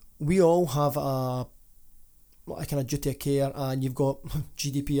we all have a kind of duty of care, and you've got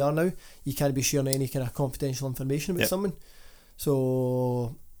GDPR now. You can't be sharing any kind of confidential information about someone.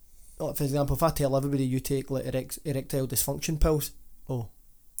 So, for example, if I tell everybody you take like erectile dysfunction pills, I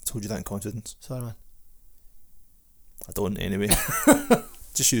told you that in confidence. Sorry, man. I don't anyway.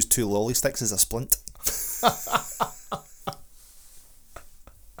 Just use 2 lolly sticks as a splint.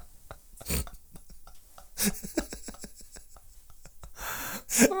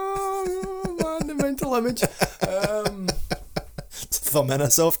 Oh man, the mental image. Thumb in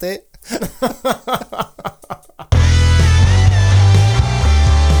a soft date.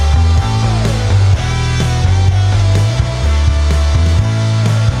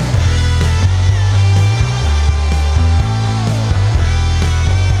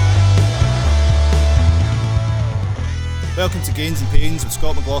 Welcome to Gains and Pains with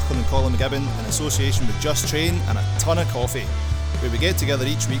Scott McLaughlin and Colin McGibbon in association with Just Train and a ton of coffee, where we get together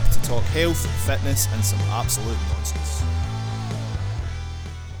each week to talk health, fitness and some absolute nonsense.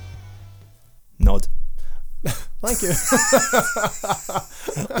 Nod. Thank you.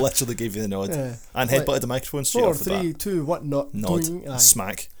 Literally gave you the nod. Yeah. And headbutted the microphone straight 4, off the bat. 3, 2, 1, nod. Nod.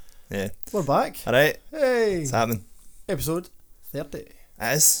 Smack. Yeah. We're back. Alright. Hey. What's happening? Episode 30. It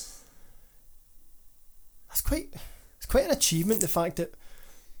is. It's quite an achievement, the fact that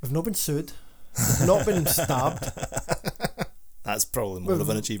we've not been sued, we've not been stabbed. That's probably more of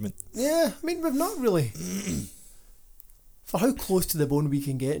an achievement. Yeah, I mean, we've not really. For how close to the bone we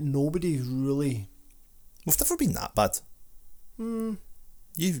can get, nobody's really. We've never been that bad.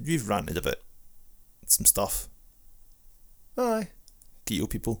 You've ranted about some stuff. Aye. Keto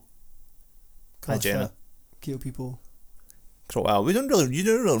people. Hi CrossFit, Jenna. Keto people. Well, you don't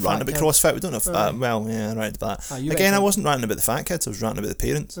really rant about kids. CrossFit. We don't have. Aye. Yeah, right about that. Again, I wasn't ranting about the fat kids. I was ranting about the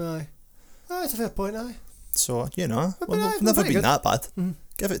parents. Aye. That's a fair point. Aye. So But we've never been good. that bad. Mhm.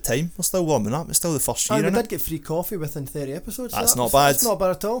 Give it time. We're still warming up. It's still the first year, We innit? did get free coffee within 30 episodes. That's so not bad. That's not bad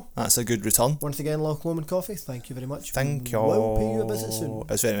at all. That's a good return. Once again, Loch Lomond Coffee, thank you very much. Thank you. We'll pay you a visit soon.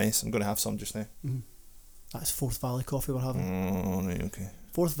 It's very nice. I'm going to have some just now. That's Forth Valley Coffee we're having. Oh, right, okay.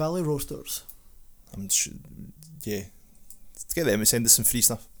 Forth Valley Roasters. Yeah. Let's get them and send us some free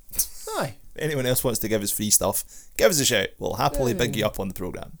stuff. Aye. Anyone else wants to give us free stuff, give us a shout. We'll happily big you up on the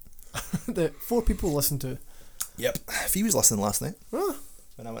programme. The 4 people listen to. Yep. Fee was listening last night Oh,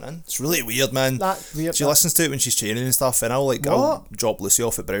 when I went in. It's really weird, man. that weird. She listens to it when she's training and stuff, and I'll What? drop Lucy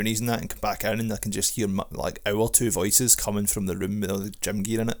off at Brownies and that and come back in and I can just hear like our 2 voices coming from the room with all the gym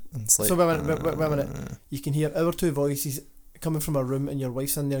gear in it. And it's like, So wait a minute. You can hear our 2 voices coming from a room and your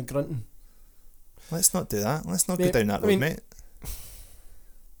wife's in there grunting. let's not do that. Let's not Mate, go down that I road, mean- mate.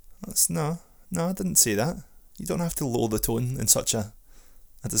 No, I didn't say that. You don't have to lower the tone in such a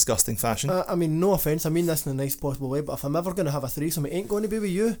disgusting fashion. I mean, no offence, I mean this in the nicest possible way, but if I'm ever going to have a threesome, it ain't going to be with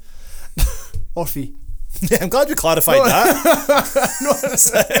you. Or Fee. Yeah, I'm glad we clarified that.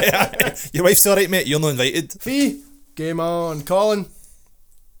 Your wife's alright, mate. You're not invited. Fee, game on. Colin,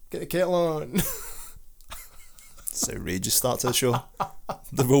 get the kettle on. It's an outrageous start to the show.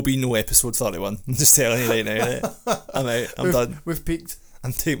 There will be no episode 31. I'm just telling you right now. Right? I'm out. I'm done. We've peaked.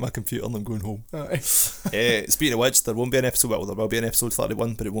 I'm taking my computer and I'm going home. Aye. Speaking of which, there won't be an episode. Well, there will be an episode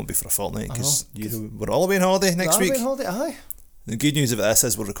 31, but it won't be for a fortnight because Oh, we're all away on holiday next week. On holiday, aye. The good news about this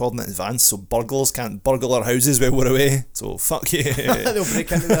is we're recording it in advance, so burglars can't burgle our houses while we're away. So fuck you. They'll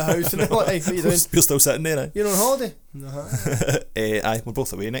break into the house and they're like, hey, what are you doing? We're still sitting there. Eh? You're on holiday? Aye, we're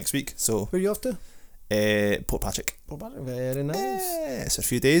both away next week. So Where are you off to? Port Patrick. Very nice. It's a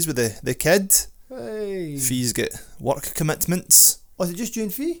few days with the kid. Hey. Fee's got work commitments. Was it just you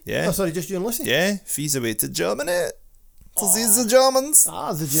and Fee? Yeah. Oh, sorry, just you and Lucy? Yeah, Fee's away to Germany to see the Germans.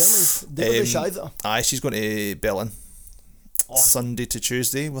 Ah, the Germans. They were the Scheiße. Aye, she's going to Berlin Sunday to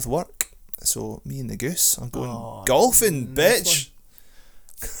Tuesday with work. So me and the goose are going golfing, bitch.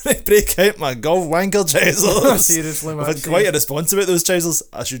 Gonna break out my golf wanker trousers. Seriously, man. I've had quite a response about those trousers.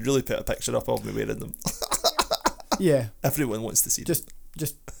 I should really put a picture up of me wearing them. Yeah. Everyone wants to see them.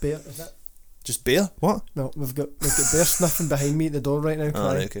 Just bear, is that? Just bear? What? No, we've got bear sniffing behind me at the door right now.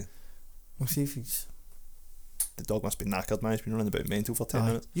 Oh, right, okay. We'll see if he's. The dog must be knackered, man. He's been running about mental for 10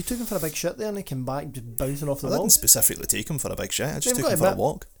 minutes. You took him for a big shit there and he came back just bouncing off the I wall. didn't specifically take him for a big shit. I just You've took got him to for a admit,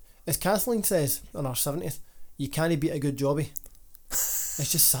 walk. As Kathleen says on our 70th, you can't beat a good jobby.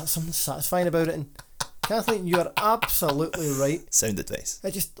 It's just something satisfying about it. And Kathleen, you are absolutely right. Sound advice. I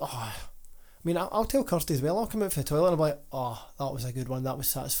just, I mean, I'll tell Kirsty as well. I'll come out for the toilet and I'll be like, oh, that was a good one. That was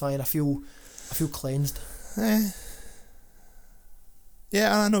satisfying. I feel cleansed.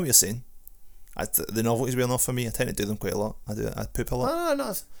 Yeah, I know what you're saying. The novelty's wearing off for me. I tend to do them quite a lot. I poop a lot. No.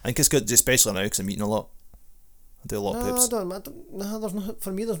 I think it's good, especially now because I'm eating a lot. I do a lot of No, poops. there's no,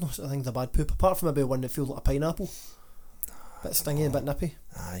 for me, there's no such thing as a bad poop, apart from maybe one that feels like a pineapple. Bit stingy, a bit nippy.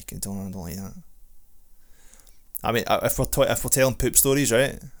 I don't like that. I mean, if we're telling poop stories,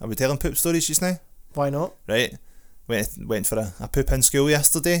 right? Are we telling poop stories just now? Why not? Right? Went for a poop in school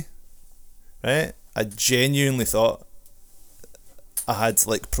yesterday. Right? I genuinely thought I had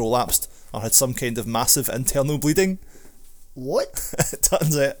like prolapsed or had some kind of massive internal bleeding. What? It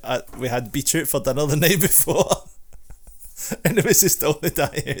turns out we had beetroot for dinner the night before. And it was just all the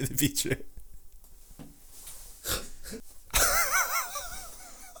diet out of the beetroot.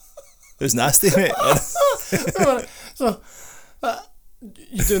 It was nasty, mate. So,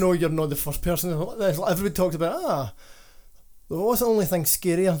 you do know you're not the first person. Everybody talks about, what's the only thing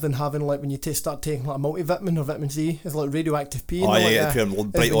scarier than having, like, when you start taking like a multivitamin or vitamin C, is like radioactive pee. Oh, yeah, like, pure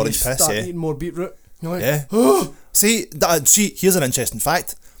bright orange piss, start yeah. eating more beetroot. You're like, Yeah. See, here's an interesting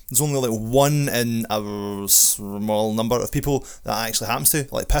fact. There's only like 1 in a small number of people that actually happens to,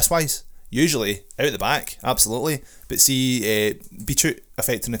 like piss-wise. Usually, out the back, absolutely. But see, beetroot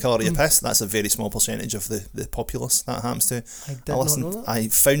affecting the colour of your piss, that's a very small percentage of the populace that happens to. I did not know that. I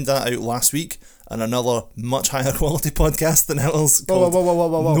found that out last week on another much higher quality podcast than ours Whoa.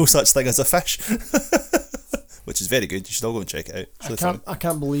 called No Such Thing as a Fish. Which is very good. You should all go and check it out. It's really funny. I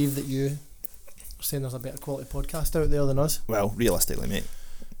can't believe that you are saying there's a better quality podcast out there than us. Well, realistically, mate.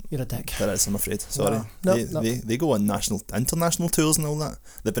 You're a dick. There is, I'm afraid. Sorry. No, They go on international tours and all that.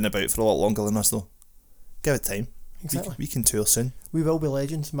 They've been about for a lot longer than us, though. Give it time. Exactly. We can tour soon. We will be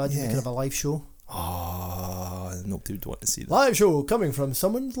legends. Imagine we Yeah. could have a live show. Oh, nobody would want to see that. Live show coming from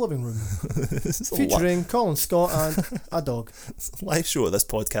someone's living room. Featuring Colin Scott and a dog. Live show of this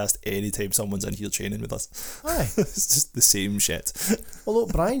podcast anytime someone's in here training with us. Aye. It's just the same shit. Although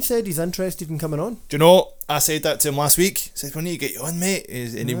Brian said he's interested in coming on. Do you know, I said that to him last week. I said, we need to get you on, mate.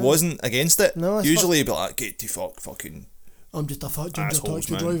 And he wasn't against it. No, usually he'd be like, get the fucking I'm just a fat ginger assholes,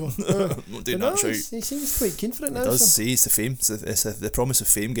 taxi man. driver. I'm not doing But no, that shit. he seems quite keen for it now. It does so. see, it's the fame. It's the promise of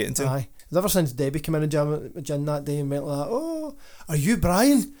fame getting to him. Aye. Ever since Debbie came in and Gin that day and went like, oh, are you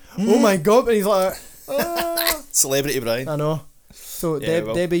Brian? Oh my God. And he's like, oh. Celebrity Brian. I know. So Yeah,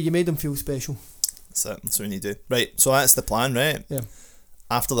 well. Debbie, you made him feel special. That's it. That's what we need to do. Right, so that's the plan, right? Yeah.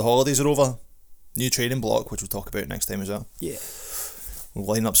 After the holidays are over, new training block, which we'll talk about next time as well. Yeah. We'll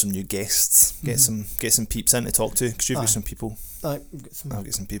line up some new guests, get some peeps in to talk to, because you've got some people. Aye, we've got some I'll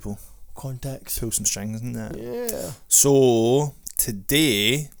get some people. contacts. Pull some strings and that. Yeah. So,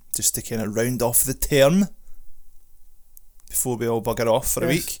 today, just to kind of round off the term, before we all bugger off for a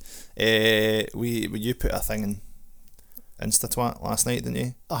week, you put a thing in InstaTwat last night, didn't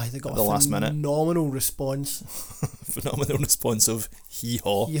you? Aye, they got At the a last minute. phenomenal response. Phenomenal response of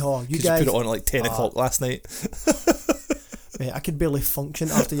hee-haw. Yeehaw. You Because guys, you put it on at like 10 o'clock last night. mate, I could barely function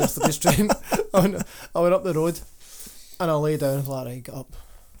after yesterday's train. I went up the road and I lay down and was like, right, get up,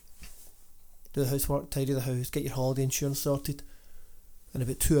 do the housework, tidy the house, get your holiday insurance sorted. And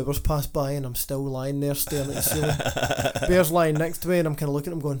about 2 hours pass by and I'm still lying there staring at the ceiling. Bear's lying next to me and I'm kind of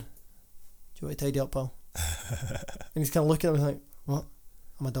looking at him going, do you want to tidy up, pal? And he's kind of looking at me like, what?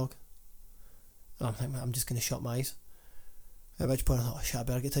 I'm a dog. And I'm like, I'm just going to shut my eyes. At which point I thought, oh shit, I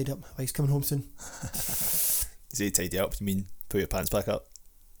better get tidied up. My wife's coming home soon. You say tidy up, you mean put your pants back up?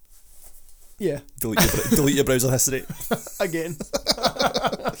 Yeah. Delete your browser history. Again.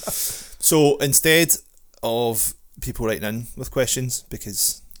 So instead of people writing in with questions,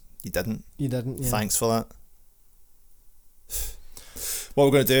 because you didn't, You didn't, yeah. thanks for that. What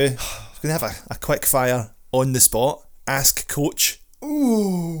we're going to do, we're going to have a quick fire on the spot. Ask coach.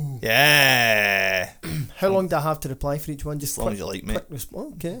 Ooh. Yeah. How long do I have to reply for each one? Just As long as you like, mate.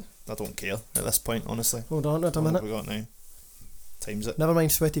 Okay. I don't care at this point, honestly. Hold on, wait a What minute. have we got now? Times it. Never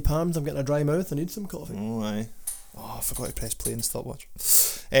mind sweaty palms, I'm getting a dry mouth, I need some coffee. Oh, aye. Oh, I forgot to press play in the stopwatch.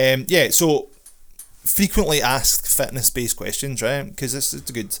 Yeah, so frequently asked fitness-based questions, right? Because this is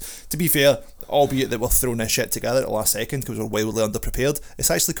good. To be fair, albeit that we're throwing this shit together at the last second because we're wildly underprepared,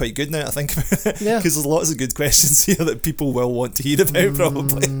 it's actually quite good now I think about it. Yeah. Because there's lots of good questions here that people will want to hear about,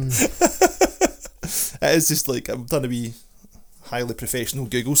 probably. It is just like, I'm done a wee highly professional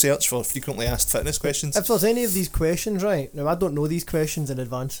Google search for frequently asked fitness questions. If there's any of these questions, right, now I don't know these questions in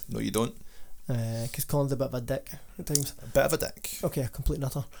advance, No, you don't. because Colin's a bit of a dick at times. A bit of a dick. Okay, a complete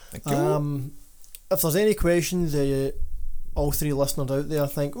nutter. Thank you. If there's any questions all three listeners out there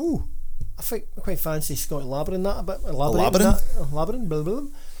think, ooh, I think I quite fancy Scott elaborating that a bit, elaborating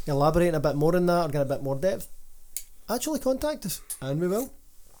a bit more on that or get a bit more depth, actually contact us and we will.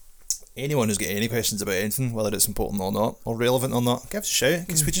 Anyone who's got any questions about anything, whether it's important or not, or relevant or not, give us a shout,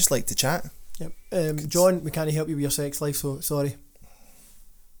 because we just like to chat. Yep. John, we can't help you with your sex life, so sorry.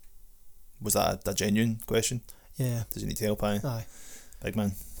 Was that a genuine question? Yeah. Does he need help? Aye. Big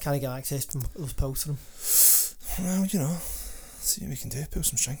man. Can I get access to those pills for him? Well, see what we can do. Pull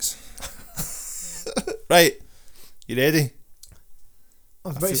some strings. Right. You ready? I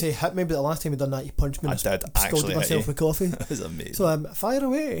was about to say hit me, but the last time we done that, you punched me. I and did actually scalded hit myself you. with coffee. That was amazing. So fire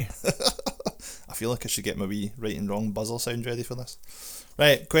away. I feel like I should get my wee right and wrong buzzer sound ready for this.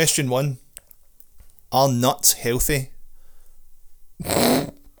 Right, question 1. Are nuts healthy?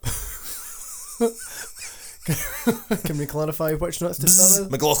 Can we clarify which nuts to start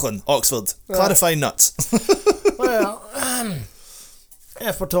with? McLaughlin, Oxford. Clarify nuts. Well,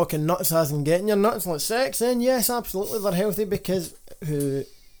 if we're talking nuts as in getting your nuts like sex, then yes, absolutely they're healthy, because who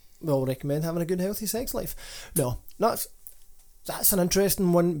will recommend having a good healthy sex life? No, nuts, that's an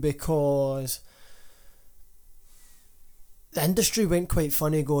interesting one, because the industry went quite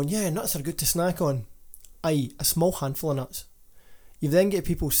funny going, yeah, nuts are good to snack on. Aye, a small handful of nuts. You then get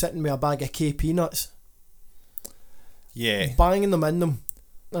people sitting with a bag of KP nuts, Yeah. banging them in them,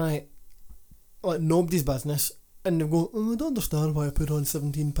 right, like nobody's business, and they go, I don't understand why I put on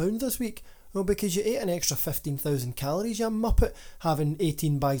 17 pounds this week. Well, because you ate an extra 15,000 calories, you muppet, having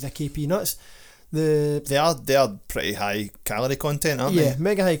 18 bags of KP nuts. They are pretty high calorie content, aren't they? Yeah,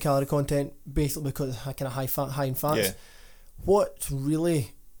 mega high calorie content, basically because of kind of high in fats. Yeah. What's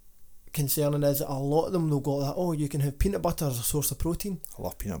really concerning is that a lot of them, they'll go that, oh, you can have peanut butter as a source of protein. I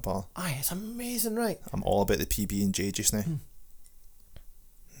love peanut butter. Aye, it's amazing, right? I'm all about the PB&J just now.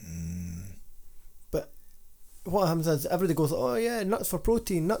 But what happens is everybody goes, oh yeah, nuts for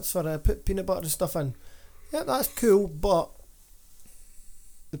protein, nuts for put peanut butter and stuff in. Yeah, that's cool, but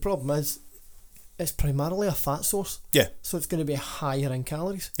the problem is it's primarily a fat source. Yeah. So it's going to be higher in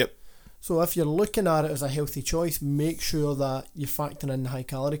calories. Yep. So if you're looking at it as a healthy choice, make sure that you're factoring in the high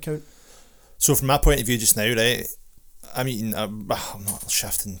calorie count. So from my point of view just now, right, I'm eating, I'm not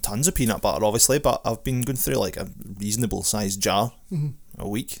shifting tons of peanut butter obviously, but I've been going through like a reasonable sized jar a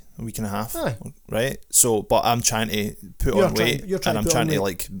week and a half. Aye. Right? So, but I'm trying to put on weight, and I'm trying to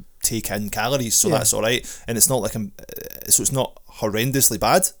like take in calories, so that's alright. And it's not like so it's not horrendously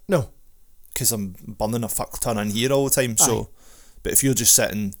bad. No. Because I'm burning a fuck ton in here all the time, so... Aye. But if you're just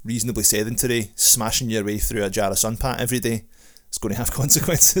sitting reasonably sedentary, smashing your way through a jar of Sunpat every day, it's going to have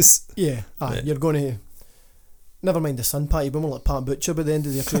consequences. Yeah, Right. You're going to... Never mind the sun pat, you'll be more like Pat Butcher by the end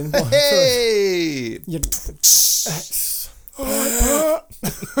of your training. Hey! So it's...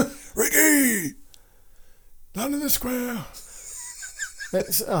 Ricky! Down in the square.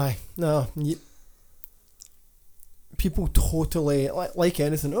 It's... Aye. No. People totally... Like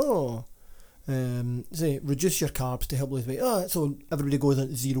anything, say reduce your carbs to help lose weight. So everybody goes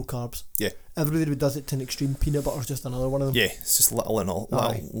into zero carbs. Yeah. Everybody does it to an extreme. Peanut butter's just another one of them. Yeah, it's just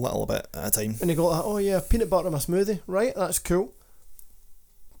little bit at a time. And they go like, oh yeah, peanut butter in my smoothie. Right, that's cool.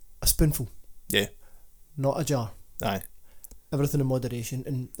 A spoonful. Yeah. Not a jar. Aye. Everything in moderation.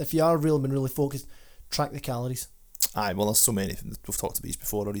 And if you are really focused, track the calories. Aye, well there's so many. We've talked about these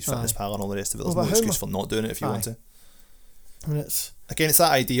before, or these Fitness Pal and all the rest of it. There's Well, no but excuse for not doing it if you want to. And it's... Again, it's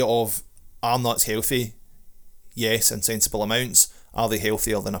that idea of, are nuts healthy? Yes, in sensible amounts. Are they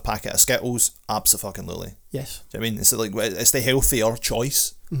healthier than a packet of Skittles? Absolutely. Yes. Do you know what I mean? It's like, it's the healthier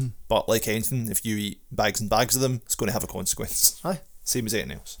choice. But like anything, if you eat bags and bags of them, it's going to have a consequence. Aye. Same as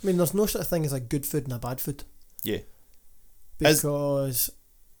anything else. I mean, there's no such thing as a good food and a bad food. Yeah. Because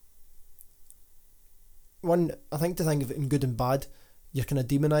one, I think to think of it in good and bad, you're kind of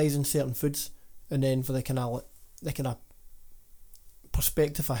demonising certain foods, and then for the kind of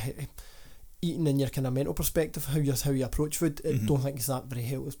perspective of eating in your kind of mental perspective, how you approach food, I don't think it's that very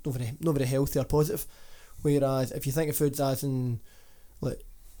healthy. Not very healthy or positive. Whereas if you think of foods as in like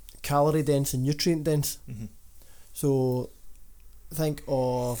calorie dense and nutrient dense, so think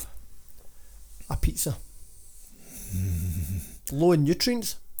of a pizza, low in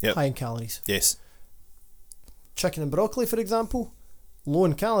nutrients, high in calories. Yes. Chicken and broccoli, for example, low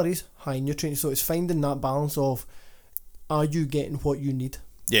in calories, high in nutrients. So it's finding that balance of, are you getting what you need?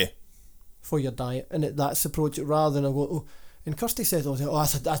 Yeah. For your diet, and that's the approach, rather than I go, oh, and Kirsty says,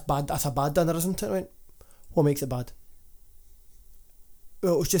 that's bad, that's a bad dinner, isn't it? Right? What makes it bad?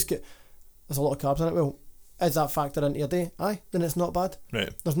 Well, it's just there's a lot of carbs in it. Well, is that factor into your day? Aye, then it's not bad.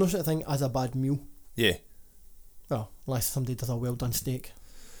 Right. There's no such thing as a bad meal. Yeah. Well, unless somebody does a well done steak.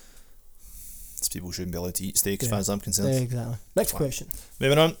 People shouldn't be allowed to eat steak as far as I'm concerned. Exactly. Next question.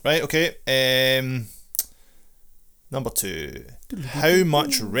 Moving on. Right, okay. Number 2. How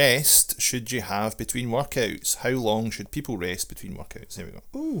much rest should you have between workouts? How long should people rest between workouts? There we go.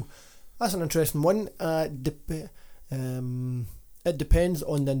 Ooh, that's an interesting one. It depends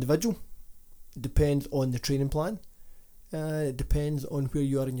on the individual. It depends on the training plan. It depends on where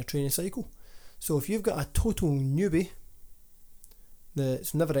you are in your training cycle. So if you've got a total newbie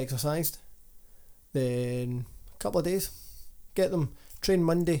that's never exercised, then a couple of days, get them, train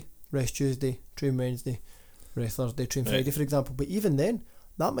Monday, rest Tuesday, train Wednesday, rest Thursday, train Friday, for example. But even then,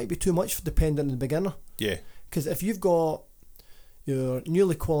 that might be too much for depending on the beginner. Yeah. Because if you've got your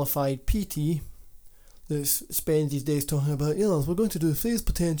newly qualified PT that spends these days talking about, we're going to do phase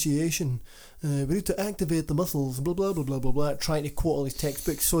potentiation, we need to activate the muscles, blah blah blah blah blah blah, trying to quote all his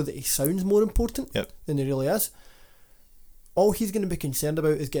textbooks so that he sounds more important than he really is. All he's going to be concerned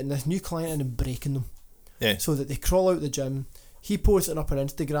about is getting this new client in and breaking them. Yeah. So that they crawl out the gym. He posts it up on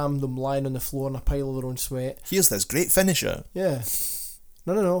Instagram, them lying on the floor in a pile of their own sweat. Here's this great finisher. Yeah.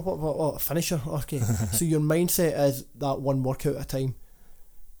 No. What finisher? Okay. So your mindset is that one workout at a time.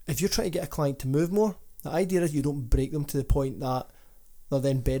 If you're trying to get a client to move more, the idea is you don't break them to the point that they're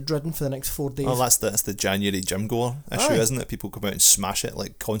then bedridden for the next 4 days. Oh, that's the January gym goer issue, isn't it? People come out and smash it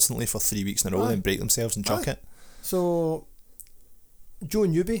like constantly for 3 weeks in a row, then break themselves and chuck it. So Joe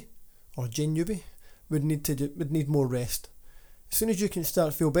Newby or Jane Newby would need more rest. As soon as you can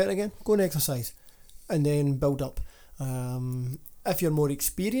start to feel better again, go and exercise, and then build up. If you're more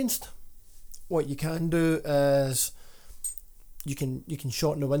experienced, what you can do is you can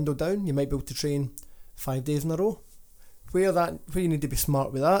shorten the window down. You might be able to train 5 days in a row. Where you need to be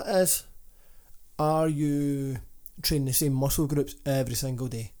smart with that is, are you training the same muscle groups every single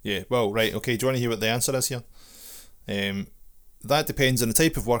day? Yeah, well, right, okay, do you want to hear what the answer is here? That depends on the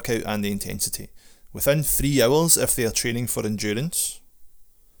type of workout and the intensity. Within 3 hours if they are training for endurance,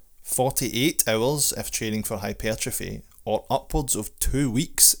 48 hours if training for hypertrophy, or upwards of 2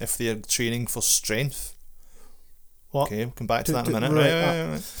 weeks if they are training for strength. What? Okay, we'll come back to that in a minute.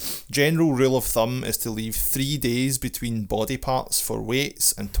 Right. General rule of thumb is to leave 3 days between body parts for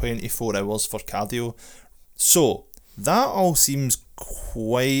weights and 24 hours for cardio. So, that all seems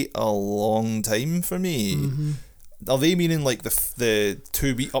quite a long time for me. Mm-hmm. Are they meaning like the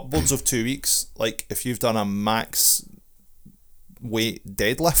 2 week, upwards of 2 weeks? Like if you've done a max weight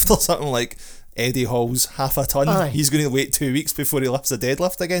deadlift or something like Eddie Hall's half a ton, he's going to wait 2 weeks before he lifts a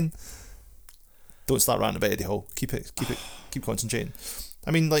deadlift again? Don't start ranting about Eddie Hall. Keep concentrating. I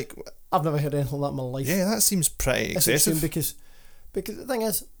mean, like, I've never heard anything like that in my life. Yeah, that seems pretty excessive. Because the thing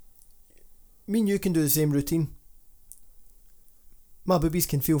is, me and you can do the same routine. My boobies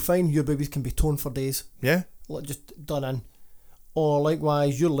can feel fine. Your boobies can be toned for days. Yeah. Like just done in. Or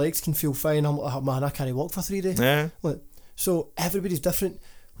likewise, your legs can feel fine. I'm like, oh man, I can't walk for 3 days. Yeah. Like, so everybody's different.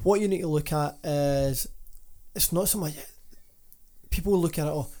 What you need to look at is, it's not so much. People look at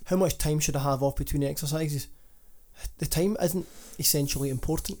it, how much time should I have off between exercises? The time isn't essentially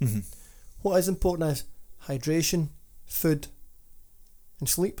important. Mm-hmm. What is important is hydration, food, and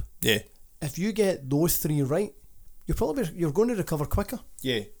sleep. Yeah. If you get those 3 right, you're going to recover quicker.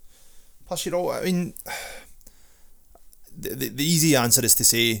 Yeah. Plus, I mean, the easy answer is to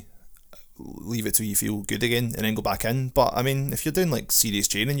say, leave it till you feel good again and then go back in. But I mean, if you're doing like serious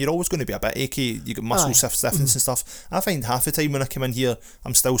training, you're always going to be a bit achy. You get muscle stiffness and stuff. I find half the time when I come in here,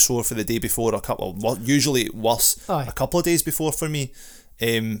 I'm still sore for the day before, usually worse a couple of days before for me.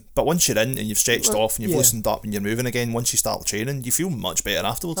 But once you're in and you've stretched off and you've loosened up and you're moving again, once you start training, you feel much better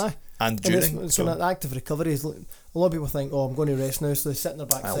afterwards. And during. It's kind of active recovery. A lot of people think, I'm going to rest now, so they sit in their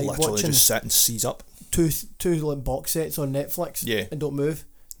backside I'll literally watching just sit and seize up. Two like box sets on Netflix and don't move.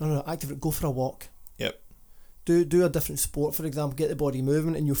 No, active. Go for a walk. Yep. Do a different sport, for example. Get the body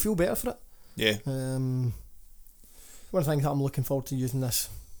moving, and you'll feel better for it. Yeah. One of the things that I'm looking forward to using this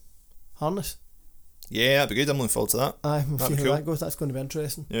harness. Yeah, that'd be good. I'm looking forward to that. We'll see how that goes. That's going to be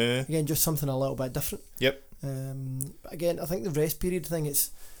interesting. Yeah. Again, just something a little bit different. Yep. Again, I think the rest period thing, it's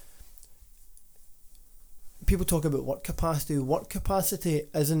people talk about work capacity. Work capacity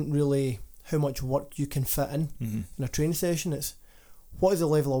isn't really how much work you can fit in a training session. It's what is the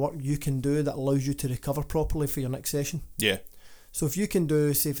level of work you can do that allows you to recover properly for your next session. Yeah. So if you can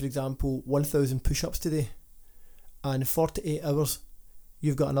do, say for example, 1,000 push-ups today, and 48 hours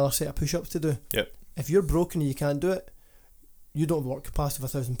you've got another set of push-ups to do. Yep. If you're broken and you can't do it, you don't have work capacity for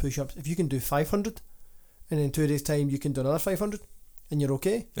 1,000 push-ups. If you can do 500, and in 2 days' time you can do another 500, and you're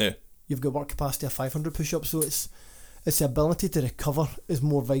okay. Yeah. You've got work capacity of 500 push-ups. So it's the ability to recover is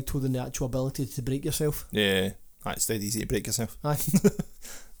more vital than the actual ability to break yourself. Yeah. It's dead easy to break yourself. Aye.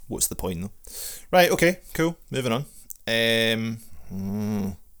 What's the point though? Right, okay, cool. Moving on.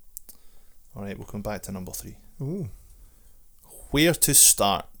 Alright, we'll come back to number 3. Ooh. Where to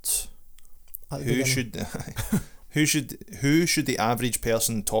start? Who should the average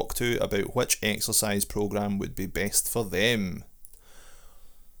person talk to about which exercise program would be best for them?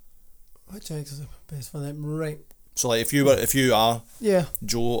 Which exercise would be best for them? Right. So like if you are Yeah.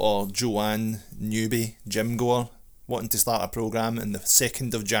 Joe or Joanne newbie gym goer wanting to start a program in the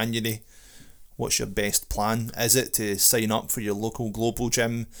 2nd of January, what's your best plan? Is it to sign up for your local global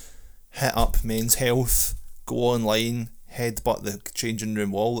gym, hit up Men's Health, go online, headbutt the changing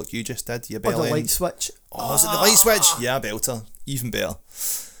room wall like you just did? You Or the light switch. Oh, is it the light switch? Yeah, belter. Even better.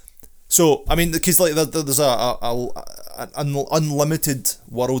 So, I mean, because like there's an unlimited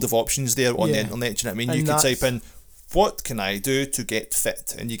world of options there on the internet. Do you know what I mean? And you can type in, what can I do to get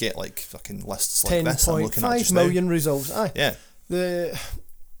fit? And you get like fucking lists like this. 10.5 million results. Aye. Yeah.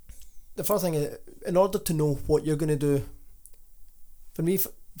 The first thing is, in order to know what you're going to do, for me,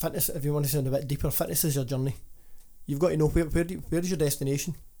 fitness, if you want to sound a bit deeper, fitness is your journey. You've got to know where is your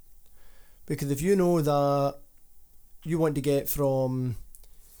destination. Because if you know that you want to get from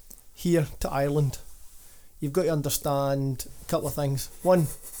here to Ireland, you've got to understand a couple of things. One,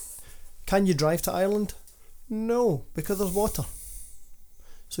 can you drive to Ireland? No, because there's water.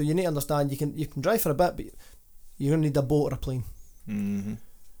 So you need to understand you can drive for a bit, but you're going to need a boat or a plane. Mm-hmm.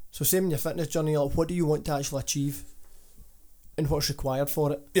 So same in your fitness journey, like what do you want to actually achieve and what's required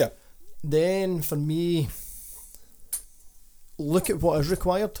for it? Yeah. Then for me, look at what is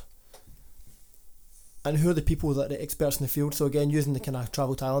required and who are the people that are experts in the field. So again, using the kind of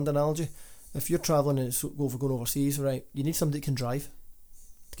travel to Ireland analogy, if you're travelling and it's going overseas, right, you need somebody that can drive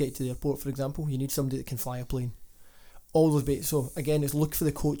to get to the airport, for example. You need somebody that can fly a plane. All those bits. So again, it's look for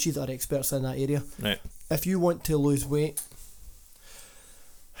the coaches that are experts in that area. Right. If you want to lose weight,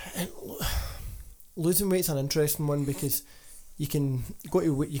 losing weight's an interesting one because you can go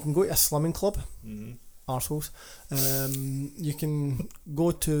to a slimming club, arseholes. You can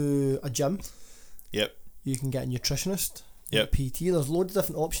go to a gym. Yep. You can get a nutritionist. Yep. PT. There's loads of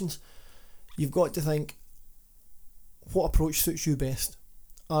different options. You've got to think what approach suits you best.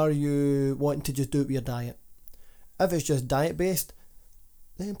 Are you wanting to just do it with your diet? If it's just diet based,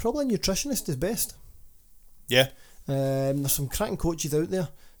 then probably a nutritionist is best. Yeah. There's some cracking coaches out there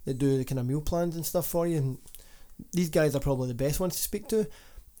that do the kind of meal plans and stuff for you, and these guys are probably the best ones to speak to.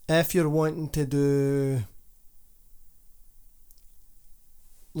 If you're wanting to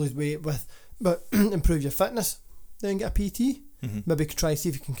lose weight but improve your fitness, then get a PT. Mm-hmm. Maybe try and see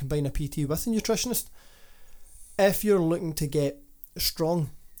if you can combine a PT with a nutritionist. If you're looking to get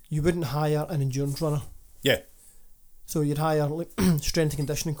strong, you wouldn't hire an endurance runner. Yeah. So you'd hire strength and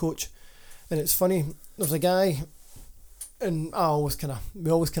conditioning coach. And it's funny, there's a guy, and we always kind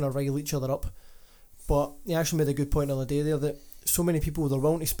of rile each other up, but he actually made a good point the other day there that so many people, they're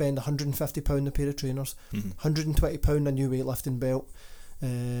willing to spend £150 a pair of trainers, £120 a new weightlifting belt,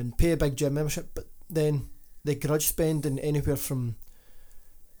 pay a big gym membership, but then they grudge spending anywhere from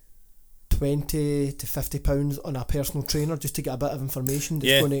 £20 to £50 on a personal trainer just to get a bit of information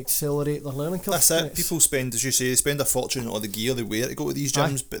that's going to accelerate their learning curve. That's it. People spend, as you say, a fortune on the gear they wear to go to these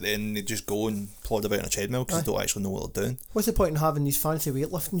gyms, but then they just go and plod about on a treadmill because they don't actually know what they're doing. What's the point in having these fancy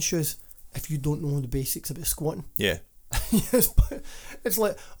weightlifting shoes if you don't know the basics about squatting? Yeah. It's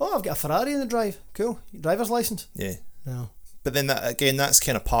like, oh, I've got a Ferrari in the drive. Cool. Driver's license? Yeah. No. But then that's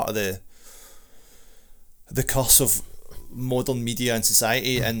kind of part of the curse of modern media and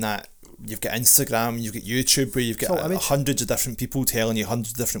society, in that you've got Instagram, you've got YouTube, where you've got hundreds of different people telling you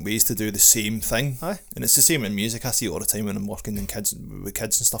hundreds of different ways to do the same thing. Aye. And it's the same in music. I see it all the time when I'm working with kids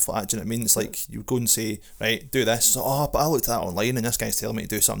and stuff like that. Do you know what I mean? It's like you go and say, right, do this. So, but I looked at that online and this guy's telling me to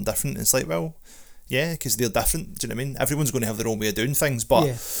do something different. And it's like, well, yeah, because they're different. Do you know what I mean? Everyone's going to have their own way of doing things, but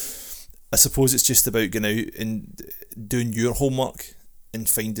I suppose it's just about going out and doing your homework and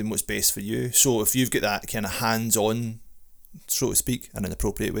finding what's best for you. So if you've got that kind of hands-on, so to speak, in an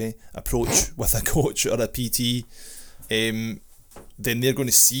appropriate way, approach with a coach or a PT, then they're going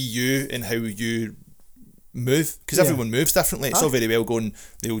to see you and how you move, because everyone moves differently. It's all very well going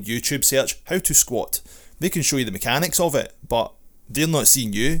the old YouTube search, how to squat. They can show you the mechanics of it, but they're not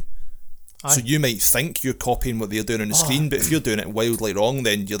seeing you. So you might think you're copying what they're doing on the screen, but if you're doing it wildly wrong,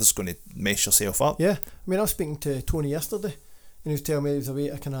 then you're just going to mess yourself up. Yeah. I mean, I was speaking to Tony yesterday, and he was telling me he was away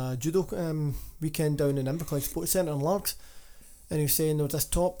at a kind of judo weekend down in Inverclyde Sports Centre in Largs, and he was saying there was this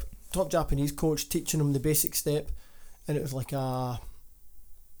top Japanese coach teaching him the basic step, and it was like a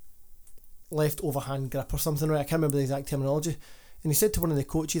left overhand grip or something, right? I can't remember the exact terminology. And he said to one of the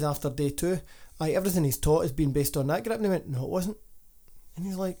coaches after day 2, everything he's taught has been based on that grip, and he went, no, it wasn't. And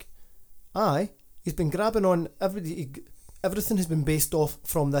he's like, he's been grabbing on everything has been based off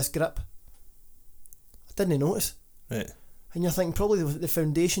from this grip. I didn't notice. Right. And you're thinking probably the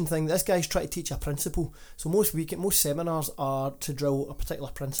foundation thing, this guy's trying to teach a principle. So most seminars are to drill a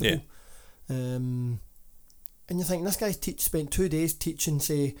particular principle. Yeah. And you're thinking this guy's spent 2 days teaching,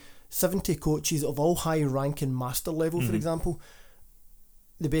 say, 70 coaches of all high ranking master level, for example,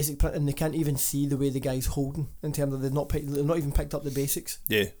 the basic and they can't even see the way the guy's holding in terms of they've not even picked up the basics.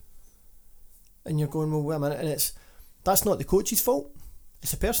 Yeah. And you're going, well, wait a minute, and that's not the coach's fault.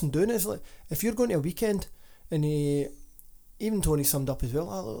 It's the person doing it. It's like if you're going to a weekend, and even Tony summed up as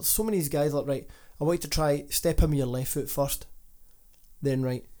well. So many of these guys like, right, I want you to try step in with your left foot first, then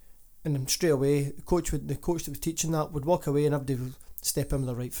right, and then straight away the coach that was teaching that would walk away and everybody would step in with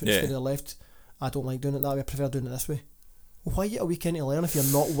their right foot instead of their left. I don't like doing it that way. I prefer doing it this way. Well, why get a weekend to learn if you're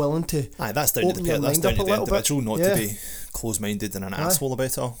not willing to? Aye, that's down to the individual, not to be close-minded and an asshole about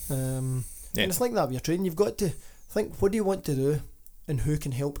it all. And it's like that with your training. You've got to think, what do you want to do, and who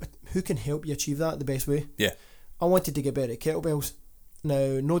can help you achieve that the best way. Yeah. I wanted to get better at kettlebells.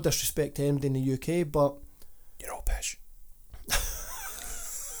 Now, no disrespect to anybody in the UK, but you're all pish.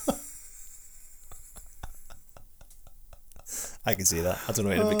 I can say that. I don't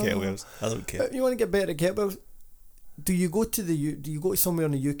know anything about kettlebells. I don't care. If you want to get better at kettlebells, do you go to somewhere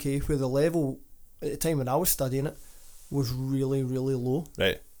in the UK where the level at the time when I was studying it was really, really low?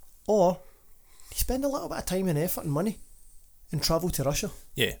 Right. Or you spend a little bit of time and effort and money and travel to Russia.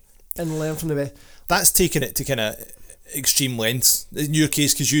 Yeah. And learn from the best. That's taking it to kind of extreme lengths. In your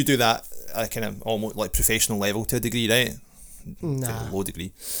case, because you do that at kind of almost like professional level to a degree, right? Nah. To a low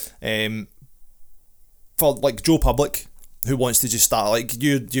degree. For like Joe Public, who wants to just start, like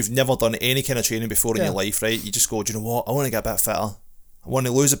you've never done any kind of training before in your life, right? You just go, do you know what? I want to get a bit fitter. I want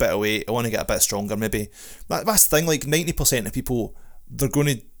to lose a bit of weight. I want to get a bit stronger, maybe. That's the thing, like 90% of people, they're going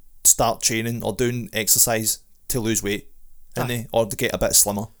to start training or doing exercise to lose weight, or to get a bit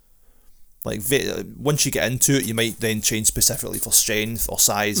slimmer. Like once you get into it, you might then train specifically for strength or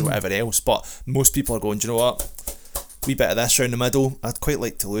size or whatever else. But most people are going, do you know what? Wee bit of this around the middle. I'd quite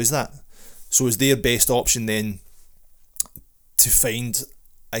like to lose that. So is their best option then to find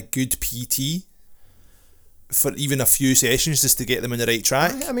a good PT for even a few sessions just to get them on the right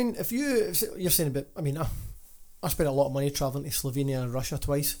track? I mean, if you're saying about, I mean, I spent a lot of money travelling to Slovenia and Russia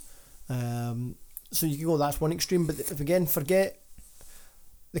twice. So you can go, that's one extreme. But if again, forget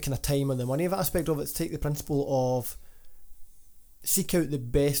the kind of time and the money of aspect of it, to take the principle of seek out the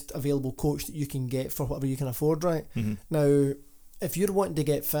best available coach that you can get for whatever you can afford, right? Now, if you're wanting to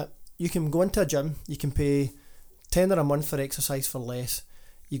get fit, you can go into a gym, you can pay £10 a month for exercise for less.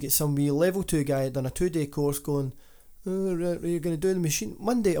 You get some wee level 2 guy done a 2-day course going, you're going to do the machine.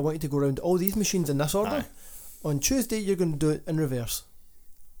 Monday I want you to go around all these machines in this order. On Tuesday you're going to do it in reverse.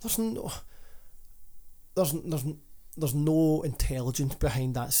 There's no intelligence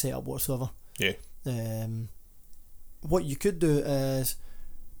behind that setup whatsoever. Yeah. What you could do is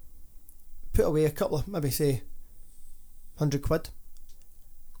put away a couple of, maybe say £100,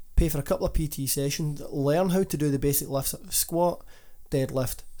 pay for a couple of PT sessions, learn how to do the basic lifts: squat,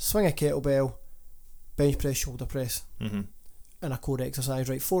 deadlift, swing a kettlebell, bench press, shoulder press, and a core exercise,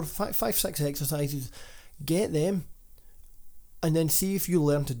 right? 4, 5, 6 exercises. Get them, and then see if you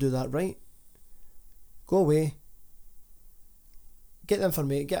learn to do that right. Go away, get the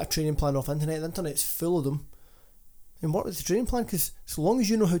information, get a training plan off the internet. The internet's full of them, and work with the training plan, because so long as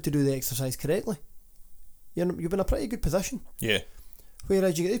you know how to do the exercise correctly, you're in a pretty good position. Yeah.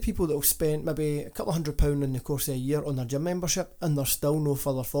 Whereas you get the people that will spend maybe a couple £100 in the course of a year on their gym membership, and they're still no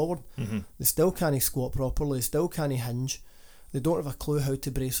further forward. They still can't squat properly, they still can't hinge, they don't have a clue how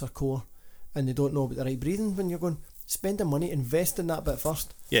to brace their core, and they don't know about the right breathing. When you're going, spend the money, invest in that bit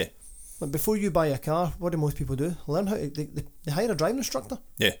first. Yeah. Like before you buy a car, what do most people do? Learn how to, they hire a driving instructor.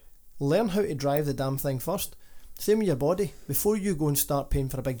 Yeah. Learn how to drive the damn thing first. Same with your body. Before you go and start paying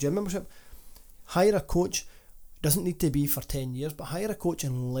for a big gym membership, hire a coach. Doesn't need to be for 10 years, but hire a coach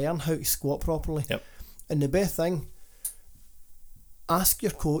and learn how to squat properly. Yep. And the best thing, ask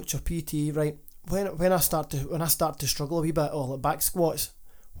your coach or PT, right, when I start to struggle a wee bit, or like back squats,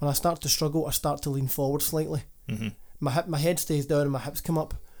 when I start to struggle, I start to lean forward slightly. My head stays down and my hips come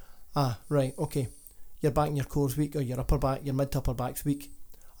up. Right, okay, your back and your core's weak, or your upper back, your mid to upper back's weak.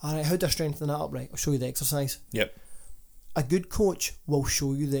 Alright, how do I strengthen that up? Right, I'll show you the exercise. Yep. A good coach will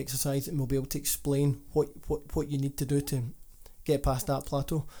show you the exercise and will be able to explain what you need to do to get past that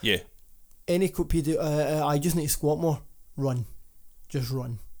plateau. Yeah. Any coach, I just need to squat more. Run. Just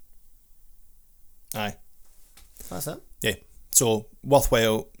run. Aye. That's it. Yeah. So,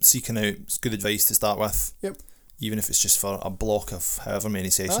 worthwhile seeking out good advice to start with. Yep. Even if it's just for a block of however many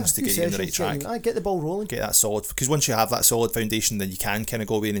sessions to get you on the right track. Get the ball rolling. Get that solid. Because once you have that solid foundation, then you can kind of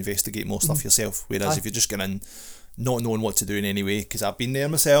go away and investigate more stuff yourself. Whereas if you're just going in not knowing what to do in any way, because I've been there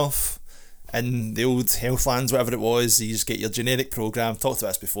myself in the old Healthlands, whatever it was, you just get your generic program, talked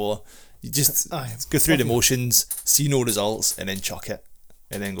about this before, you just go through the motions, see no results, and then chuck it.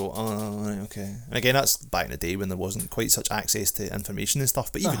 and then go, oh, right, okay. And again, that's back in the day when there wasn't quite such access to information and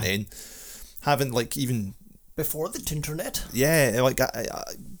stuff. But even then, having like even before the internet,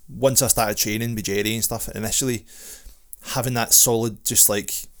 once I started training with Jerry and stuff, initially having that solid, just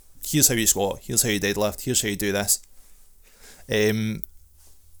like, here's how you squat, here's how you deadlift, here's how you do this.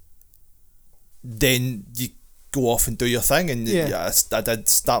 Then you go off and do your thing, and I did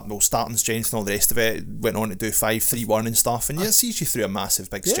starting strength and all the rest of it. Went on to do 5-3-1 and stuff, and it sees you through a massive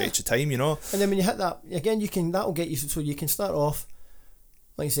big stretch of time, you know. And then when you hit that again, that'll get you. So you can start off,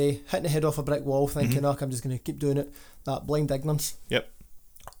 like you say, hitting the head off a brick wall, thinking, I'm just going to keep doing it. That blind ignorance. Yep.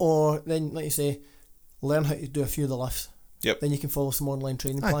 Or then, like you say, learn how to do a few of the lifts. Yep. Then you can follow some online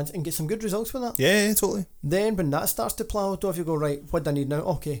training plans and get some good results with that. Yeah, totally. Then when that starts to plateau off, you go, right, what do I need now?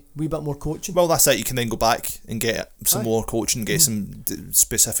 Okay, wee bit more coaching. Well, that's it. You can then go back and get some more coaching, get some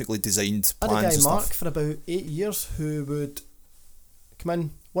specifically designed plans. I had a guy, Mark, stuff for about 8 years, who would come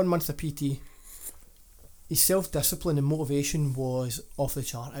in 1 month of PT. His self-discipline and motivation was off the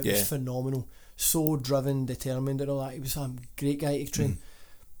chart. It was phenomenal. So driven, determined and all that. He was a great guy to train.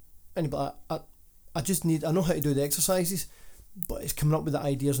 But I know how to do the exercises, but it's coming up with the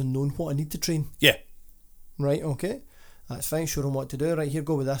ideas and knowing what I need to train. Yeah. Right, okay. That's fine, show him what to do. Right, here,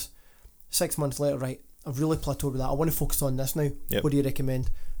 go with this. 6 months later, right, I've really plateaued with that. I want to focus on this now. Yep. What do you recommend?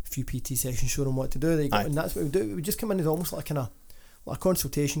 A few PT sessions, show them what to do. There you go. And that's what we do. We just come in as almost like a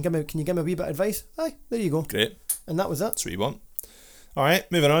consultation. Can you give me a wee bit of advice? Aye, there you go. Great. And that was it. That's what you want.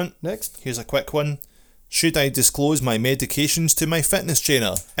 Alright, moving on. Next. Here's a quick one. Should I disclose my medications to my fitness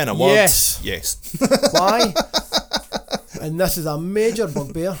trainer? In a word, yes. Why? And this is a major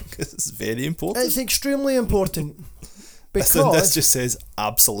bugbear. Because it's very important. It's extremely important. Because this just says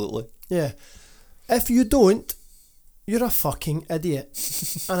absolutely. Yeah. If you don't, you're a fucking idiot.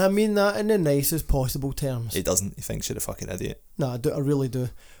 And I mean that in the nicest possible terms. He doesn't. He thinks you're a fucking idiot. No, I really do.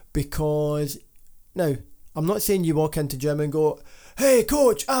 Because, now, I'm not saying you walk into gym and go, hey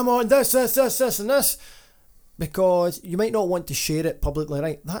coach, I'm on this and this. Because you might not want to share it publicly,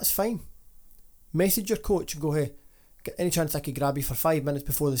 right? That's fine. Message your coach and go, hey, any chance I could grab you for 5 minutes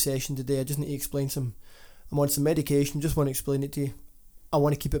before the session today? I just need to explain I'm on some medication, just want to explain it to you. I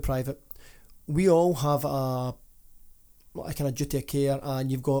want to keep it private. We all have a kind of duty of care,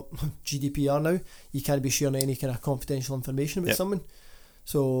 and you've got GDPR now. You can't be sharing any kind of confidential information about someone.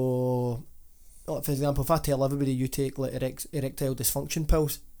 So, for example, if I tell everybody you take like erectile dysfunction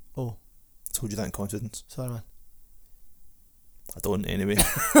pills, I told you that in confidence. Sorry, man. I don't anyway.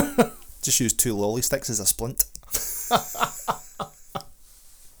 Just use 2 lolly sticks as a splint.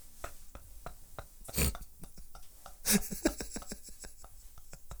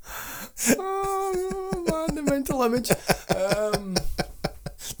 Oh man, the mental image.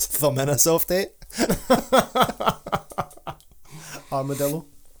 Thumb in a soft date. Armadillo.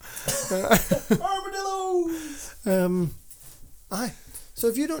 Armadillo. Aye. So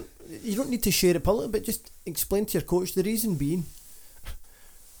if you don't need to share it publicly, but just explain to your coach the reason being.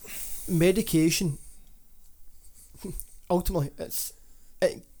 Medication. Ultimately,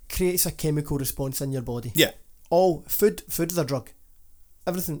 it creates a chemical response in your body. Yeah. All food is a drug.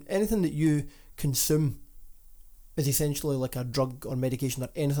 Anything that you consume is essentially like a drug or medication or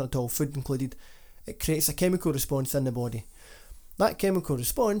anything at all, food included. It creates a chemical response in the body. That chemical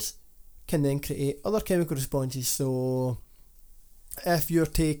response can then create other chemical responses. So if you're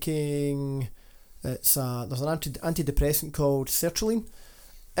taking, there's an antidepressant called sertraline.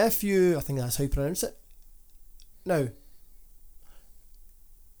 I think that's how you pronounce it. Now,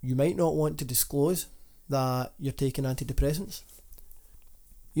 you might not want to disclose that you're taking antidepressants.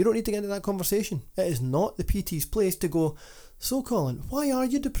 You don't need to get into that conversation. It is not the PT's place to go, so Colin, why are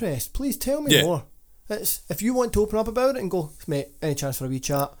you depressed? Please tell me more. If you want to open up about it and go, mate, any chance for a wee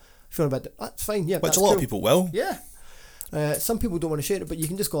chat, feeling a bit, that's fine, yeah. Which a lot of people will. Yeah. Some people don't want to share it, but you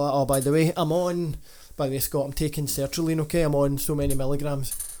can just go, oh, by the way, Scott, I'm taking sertraline, okay? I'm on so many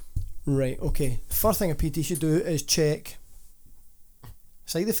milligrams. Right, okay. First thing a PT should do is check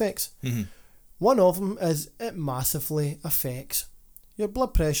side effects. Mm-hmm. One of them is it massively affects your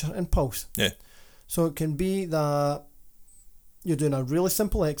blood pressure and pulse. Yeah. So it can be that you're doing a really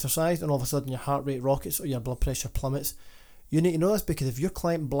simple exercise and all of a sudden your heart rate rockets or your blood pressure plummets. You need to know this because if your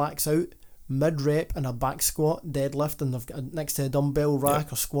client blacks out mid-rep in a back squat, deadlift, and they've got next to a dumbbell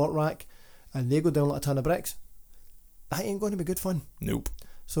rack or squat rack, and they go down like a ton of bricks, that ain't going to be good fun. Nope.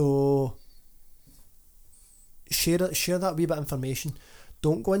 So share that wee bit of information.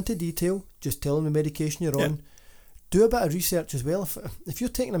 Don't go into detail. Just tell them the medication you're on. Do a bit of research as well. If you're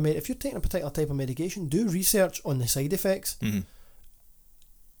taking a particular type of medication, do research on the side effects,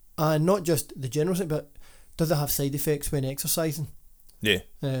 and not just the general side, but does it have side effects when exercising? Yeah.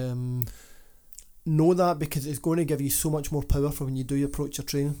 Know that, because it's going to give you so much more power for when you do approach your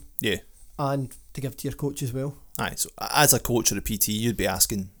training. Yeah. And to give to your coach as well. Aye, so as a coach or a PT, you'd be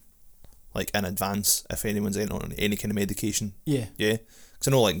asking, like, in advance if anyone's on any kind of medication. Yeah. Yeah. Because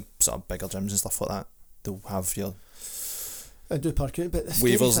I know, like, sort of bigger gyms and stuff like that, they'll have your I do parkour, but the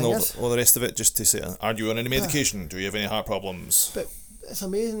scary waivers and thing all the rest of it, just to say, are you on any medication? Do you have any heart problems? But it's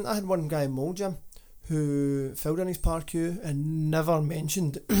amazing. I had one guy in Mole Gym who filled in his parkour and never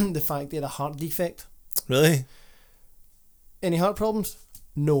mentioned the fact he had a heart defect. Really? Any heart problems?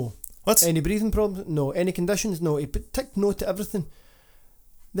 No. What? Any breathing problems? No. Any conditions? No. He ticked no to everything.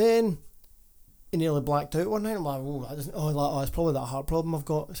 Then he nearly blacked out one night. I'm like, oh, that doesn't. Oh, it's probably that heart problem I've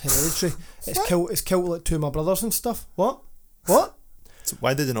got. It's hereditary. It's killed like two of my brothers and stuff. What? So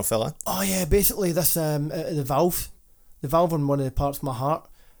why did they not fill in? Oh yeah, basically this the valve on one of the parts of my heart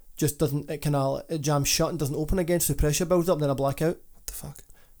just doesn't. It jams shut and doesn't open again, so the pressure builds up. Then I black out. What the fuck?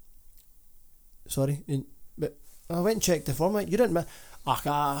 Sorry, but I went and checked the form. You didn't.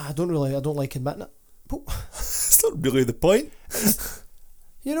 I don't like admitting it. But It's not really the point.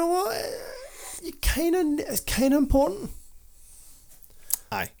 you know what? It's kind of important.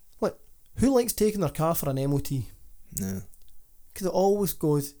 Aye. Like, who likes taking their car for an MOT? No. Because it always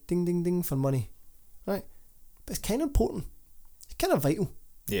goes ding ding ding for money, right? But it's kind of important. It's kind of vital.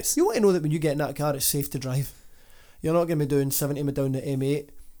 Yes. You want to know that when you get in that car, it's safe to drive. You're not going to be doing 70 down the M8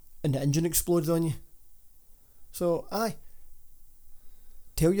 and the engine explodes on you. So,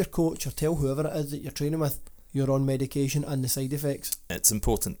 tell your coach or tell whoever it is that you're training with you're on medication and the side effects. It's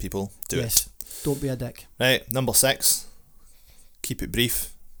important, people. Do it. Yes. Don't be a dick. Right, number 6. Keep it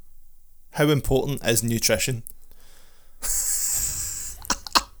brief. How important is nutrition?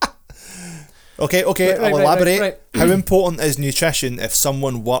 Okay, I'll elaborate. Right. How important is nutrition if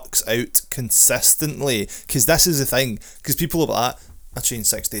someone works out consistently? Because this is the thing. Because people are like, I train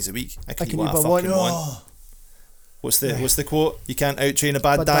 6 days a week. I can eat what I fucking want. What's the quote? You can't out-train a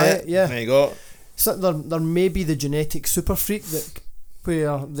bad diet? Yeah. There you go. So there may be the genetic super freak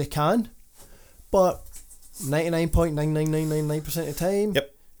where they can, but 99.99999% of the time,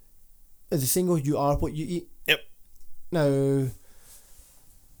 Yep. as a single, you are what you eat. Yep. Now,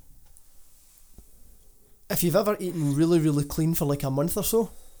 if you've ever eaten really, really clean for like a month or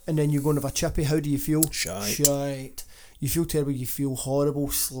so, and then you go and have a chippy, how do you feel? Shite. You feel terrible, you feel horrible,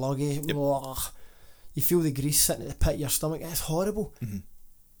 sluggy. Yep. You feel the grease sitting at the pit of your stomach. It's horrible. Mm-hmm.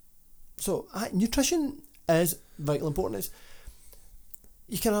 So, nutrition is vital important.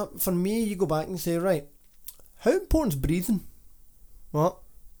 For me, you go back and say, right, how important is breathing? What?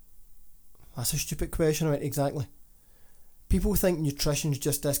 That's a stupid question, right? Exactly. People think nutrition's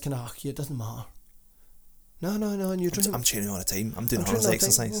just this kind of, it doesn't matter. No, nutrition. I'm training all the time. I'm doing hard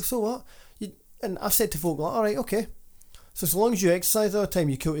exercise. Well, so what? And I've said to folk, like, alright, okay. So as long as you exercise all the time,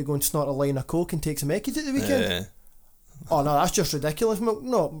 you can't go and snort a line of coke and take some Eckies at the weekend. Oh no, that's just ridiculous.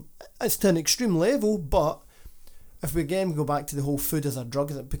 No, it's to an extreme level, but if we again go back to the whole food as a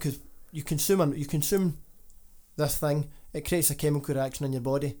drug, because you consume this thing, it creates a chemical reaction in your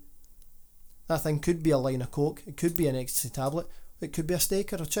body. That thing could be a line of coke, it could be an ecstasy tablet, it could be a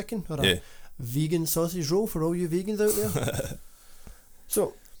steak or a chicken or a vegan sausage roll for all you vegans out there.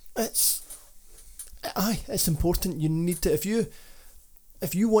 So it's important. You need to, if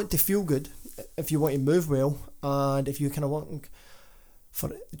you want to feel good, if you want to move well, and if you kind of want, for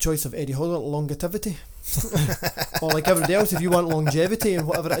the choice of Eddie Hall, longevity, or like everybody else, if you want longevity and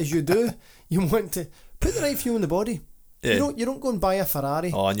whatever it is you do, you want to put the right fuel in the body. Yeah. You don't go and buy a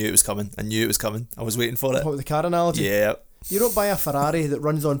Ferrari. Oh, I knew it was coming. I was waiting for it. What, the car analogy? Yeah. You don't buy a Ferrari that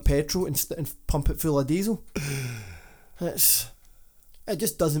runs on petrol and pump it full of diesel. It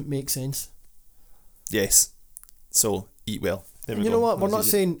just doesn't make sense. Yes. So, eat well. And you know what? We're not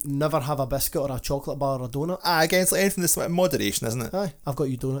saying never have a biscuit or a chocolate bar or a donut. Again, it's like anything that's in moderation, isn't it? Aye. I've got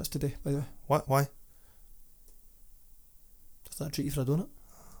you donuts today, by the way. What? Why? Does that treat you for a donut?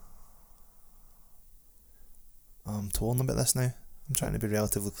 I'm torn about this now. I'm trying to be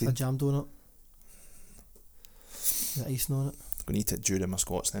relatively clean. A jam donut. The icing on it. I'm going to eat it during my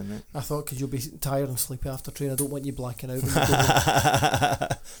squats then, right? I thought because you'll be tired and sleepy after training. I don't want you blacking out.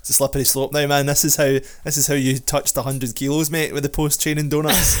 It's a slippery slope now, man. This is how you touched 100 kilos, mate, with the post-training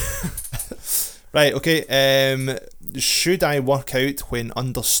donuts. Right, okay. Should I work out when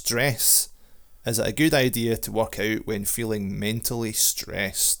under stress? Is it a good idea to work out when feeling mentally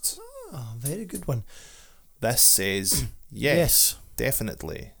stressed? Oh, very good one. This says yes,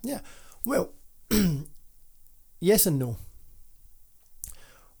 definitely. Yeah. Well, yes and no.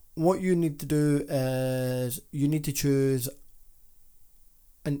 What you need to do is you need to choose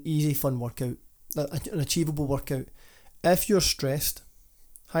an easy, fun workout, an achievable workout. If you're stressed,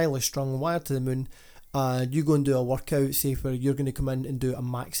 highly strung, wired to the moon, and you go and do a workout, say where you're going to come in and do a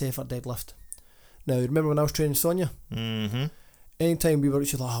max effort deadlift. Now, remember when I was training Sonia? Mm-hmm. Anytime we were,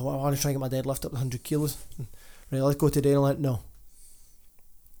 she's like, I want to try and get my deadlift up to 100 kilos. Right, let's go today. And I'm like, no.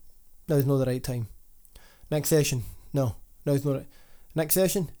 Now's not the right time. Next session, no. Now's not right. Next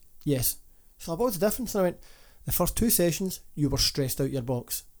session, yes. She's like, what's the difference? And I went, the first 2 sessions, you were stressed out your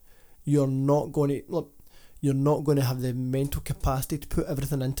box. You're not going to have the mental capacity to put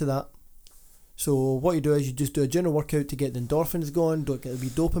everything into that. So what you do is you just do a general workout to get the endorphins going, don't get the wee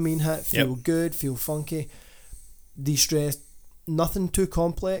dopamine hit, feel good, feel funky, de-stressed, nothing too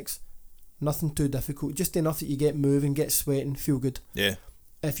complex, nothing too difficult, just enough that you get moving, get sweating, feel good. Yeah.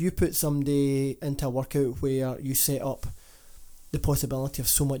 If you put somebody into a workout where you set up the possibility of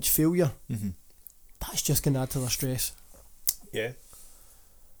so much failure, that's just going to add to their stress. Yeah.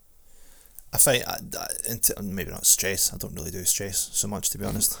 I find, maybe not stress, I don't really do stress so much, to be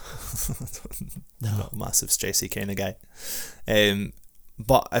honest. No. Not a massive stressy kind of guy.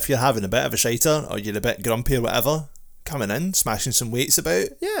 But if you're having a bit of a shiter, or you're a bit grumpy or whatever, coming in, smashing some weights about,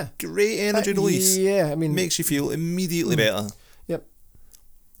 great energy release. Yeah, I mean, makes you feel immediately better. Yep.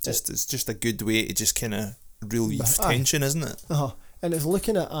 It's just a good way to just kind of relieve tension, isn't it? And it's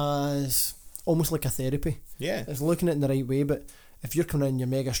looking at it as almost like a therapy. Yeah. It's looking at it in the right way, but if you're coming in, you're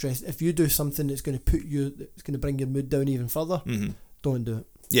mega stressed. If you do something that's going to bring your mood down even further, don't do it.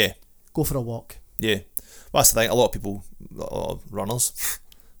 Yeah. Go for a walk. Yeah. Well, that's the thing. A lot of people, runners,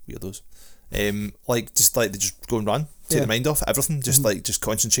 weirdos, they just go and run, take their mind off everything, just just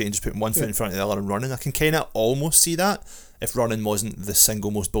concentrating, just putting one foot in front of the other and running. I can kind of almost see that if running wasn't the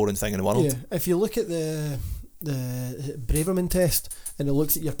single most boring thing in the world. Yeah. If you look at the Braverman test and it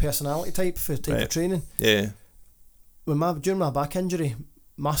looks at your personality type for type of training. Yeah. During my back injury,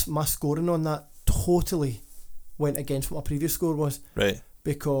 my scoring on that totally went against what my previous score was. Right.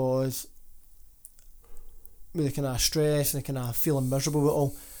 Because with the kind of stress and the kind of feeling miserable with it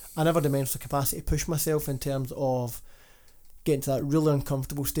all, I never had the mental capacity to push myself in terms of getting to that really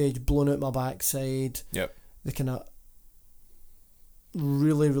uncomfortable stage, blowing out my backside. Yep. The kind of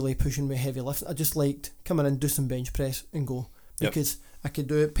really, really pushing me heavy lifts. I just liked coming in, do some bench press and go. Because I could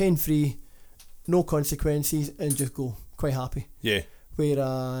do it pain free, no consequences, and just go quite happy. Yeah.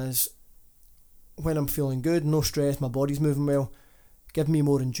 Whereas when I'm feeling good, no stress, my body's moving well, give me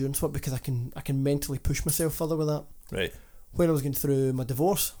more endurance work because I can mentally push myself further with that. Right. When I was going through my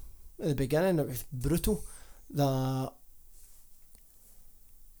divorce at the beginning, it was brutal. The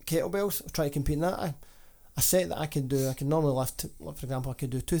kettlebells, I was trying to compete in that. A set that I can normally lift, for example, I could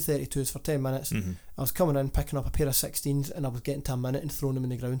do 232s for 10 minutes. I was coming in, picking up a pair of 16s, and I was getting to a minute and throwing them in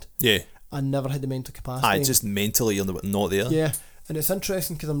the ground. Yeah. I never had the mental capacity. Just mentally you're not there. Yeah, and it's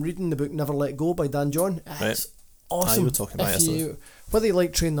interesting because I'm reading the book Never Let Go by Dan John. It's awesome. You were talking about it. Whether you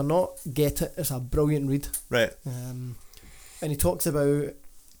like training or not, get it. It's a brilliant read. Right. And he talks about,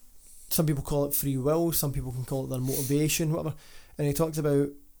 some people call it free will, some people can call it their motivation, whatever. And he talks about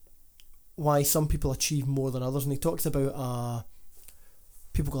why some people achieve more than others, and he talks about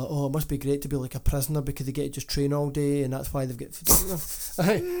people go, it must be great to be like a prisoner because they get to just train all day and that's why they've got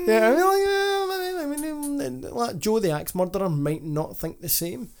like Joe the axe murderer might not think the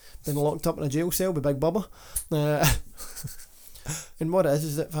same, been locked up in a jail cell with Big Bubba, and what it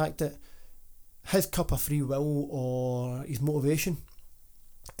is the fact that his cup of free will or his motivation,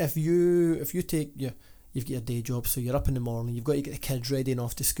 if you take you've got your day job, so you're up in the morning, you've got to get the kids ready and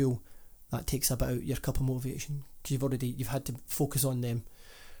off to school. That takes a bit out your cup of motivation because you've had to focus on them.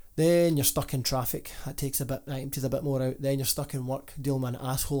 Then you're stuck in traffic. That takes empties a bit more out. Then you're stuck in work dealing with an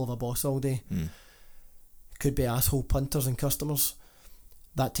asshole of a boss all day. Could be asshole punters and customers.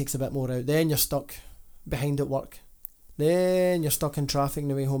 That takes a bit more out. Then you're stuck behind at work. Then you're stuck in traffic on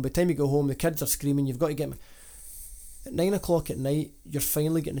the way home. By the time you go home, the kids are screaming. You've got to get at 9 o'clock at night. You're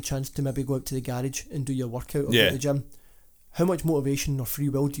finally getting a chance to maybe go out to the garage and do your workout or go to the gym. How much motivation or free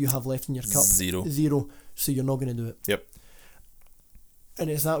will do you have left in your cup? Zero. So you're not going to do it. Yep. And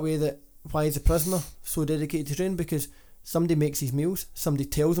it's that way that why is a prisoner so dedicated to training? Because somebody makes his meals, somebody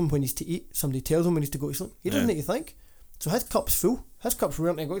tells him when he's to eat, somebody tells him when he's to go to sleep. He doesn't need to think. So his cup's full. His cup's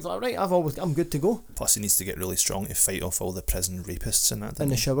ready to go. He's like, right, I'm good to go. Plus he needs to get really strong to fight off all the prison rapists and that. In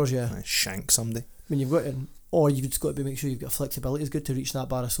the showers, yeah. And shank somebody. I mean, you've got to, or you've just got to make sure you've got flexibility. It's good to reach that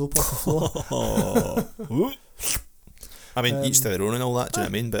bar of soap off the floor. I mean, each to their own and all that. Do you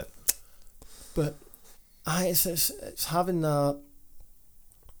know what I mean? But it's having that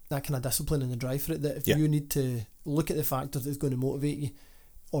kind of discipline and the drive for it. That if you need to look at the factors that's going to motivate you,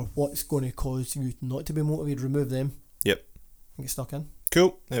 or what's going to cause you not to be motivated, remove them. Yep. And get stuck in.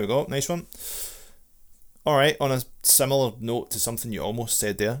 Cool. There we go. Nice one. Alright, on a similar note to something you almost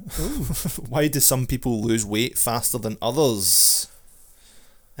said there, why do some people lose weight faster than others?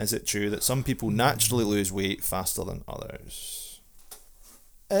 Is it true that some people naturally lose weight faster than others?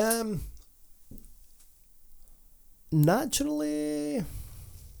 Naturally...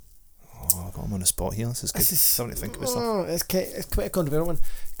 Oh, I got him on the spot here. This is good. Something to think about stuff. It's quite a controversial one,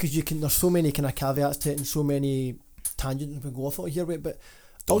 because there's so many kind of caveats to it and so many tangents we go off it here, but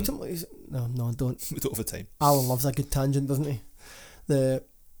ultimately, no, don't. We don't have the time. Alan loves a good tangent, doesn't he?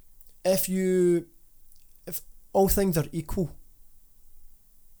 If all things are equal,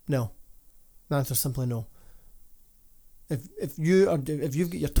 no. The answer's simply no. If you've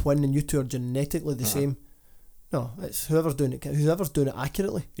got your twin and you two are genetically the same, no, it's whoever's doing it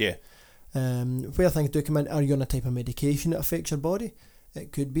accurately. Yeah. Where things do come in, are you on a type of medication that affects your body?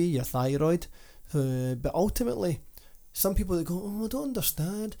 It could be your thyroid, but ultimately, some people that go, I don't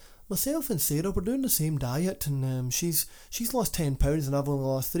understand. Myself and Sarah, we're doing the same diet, and she's lost 10 pounds and I've only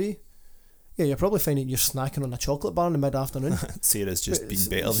lost 3. Yeah, you're probably finding you're snacking on a chocolate bar in the mid-afternoon. Sarah's just been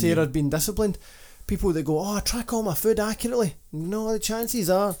better than Sarah's you. been disciplined. People that go, I track all my food accurately. No, the chances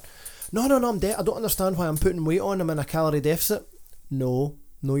are, no, I'm dead. I don't understand why I'm putting weight on. I'm in a calorie deficit. No,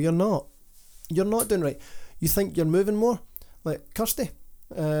 you're not. You're not doing right. You think you're moving more? Like Kirsty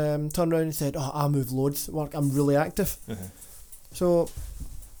turned around and said, I move loads at work. I'm really active. So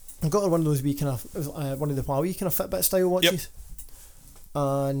I got her one of those wee kind of one of the Huawei kind of Fitbit style watches,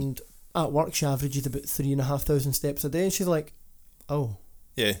 and at work she averages about 3,500 steps a day, and she's like, oh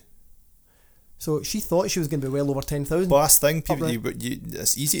yeah. So she thought she was going to be well over 10,000. But that's the thing, people,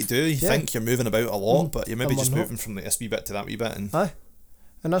 it's easy to do. You think you're moving about a lot, but you're maybe just moving from like this wee bit to that wee bit. And aye.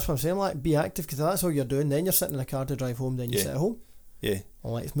 And that's what I'm saying, like, be active, because that's all you're doing. Then you're sitting in a car to drive home, then you sit at home. Yeah.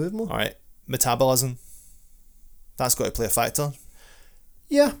 Well, let's move more. Alright. Metabolism. That's got to play a factor.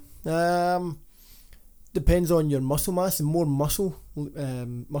 Yeah. Depends on your muscle mass. The more muscle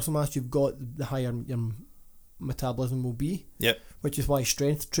mass you've got, the higher your metabolism will be. Yep. Which is why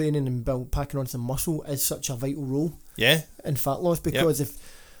strength training and packing on some muscle is such a vital role. Yeah. In fat loss, because if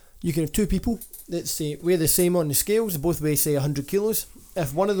you can have two people that say weigh the same on the scales, they both weigh say 100 kilos.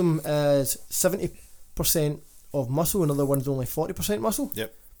 If one of them is 70% of muscle, another one's only 40% muscle.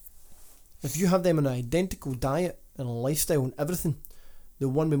 Yep. If you have them in an identical diet and a lifestyle and everything, the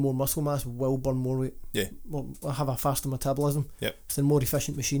one with more muscle mass will burn more weight. Yeah. Will have a faster metabolism. Yep. It's a more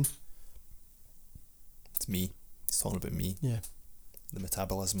efficient machine. It's me. He's talking about me. Yeah. The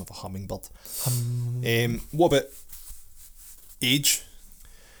metabolism of a hummingbird. What about age?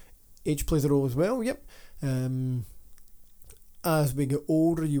 Age plays a role as well, yep. As we get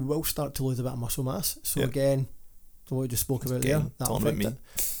older, you will start to lose a bit of muscle mass. So again, what we just spoke about there, that'll affect me.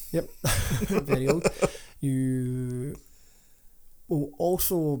 Yep. Very old. You will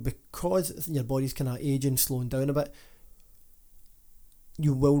also, because your body's kind of aging, slowing down a bit,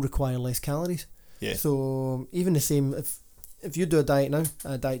 you will require less calories. Yeah. So even the same, if you do a diet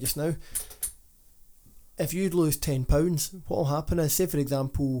just now, if you lose 10 pounds, what will happen is, say for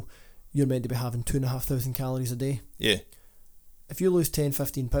example, you're meant to be having 2,500 calories a day. Yeah. If you lose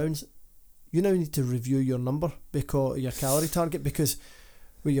 10-15 pounds, you now need to review your number, because your calorie target, because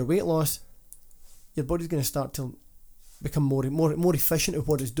with your weight loss, your body's going to start to become more efficient at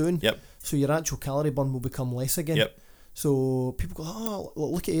what it's doing. Yep. So your actual calorie burn will become less again. Yep. So people go,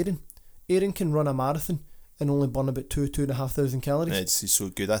 look at Aaron. Aaron can run a marathon and only burn about 2,500 calories. Yeah, he's so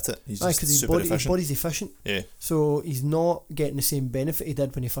good at it. He's just because his body's efficient. Yeah. So he's not getting the same benefit he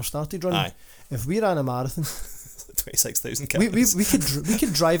did when he first started running. Aye. If we ran a marathon, 26,000 calories. we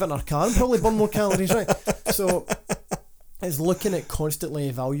could drive it in our car and probably burn more calories, right? So it's looking at constantly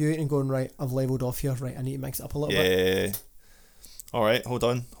evaluating and going, right, I've levelled off here, right, I need to mix it up a little bit. Yeah. Alright, hold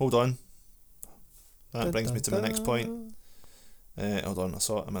on. That brings me to my next point. Hold on, I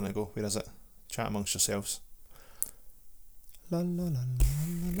saw it a minute ago. Where is it? Chat amongst yourselves. La, la, la, la,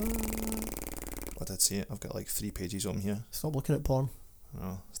 la. I did see it. I've got like 3 pages on here. Stop looking at porn.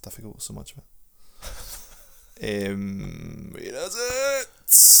 No, it's difficult, so much of it. Where is it?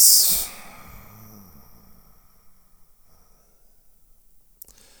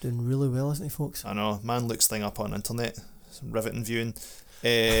 Doing really well, isn't he, folks? I know. Man looks thing up on internet. Some riveting viewing.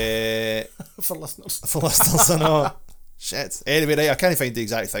 For listeners, I know. Shit. Anyway, right, I can't find the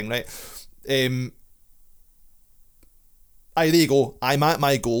exact thing, right? There you go. I'm at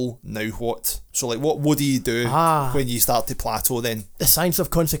my goal, now what? So like, what do you do when you start to plateau then? The Science of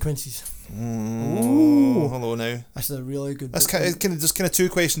Consequences. Ooh. Hello now. That's a really good book. There's kind of 2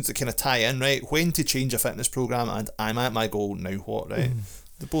 questions that kind of tie in, right? When to change a fitness program, and I'm at my goal, now what, right?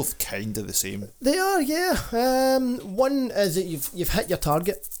 They're both kind of the same. They are, yeah. One is that you've hit your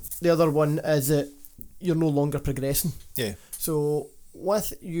target. The other one is that you're no longer progressing. Yeah. So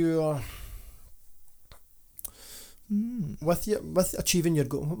with achieving your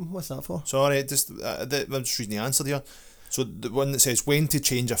goal, what's that for? Sorry, I'm just reading the answer there. So the one that says when to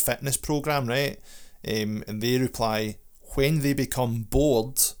change a fitness program, right? And they reply when they become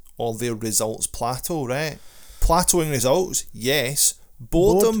bored or their results plateau, right? Plateauing results, yes.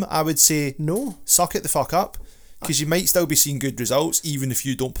 Boredom, I would say no. Suck it the fuck up. Because you might still be seeing good results even if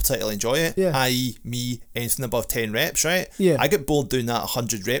you don't particularly enjoy it. Yeah. I.e. me, anything above 10 reps, right? Yeah. I get bored doing that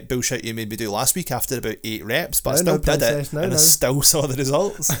 100 rep bullshit you made me do last week after about 8 reps, but I still did it and I still saw the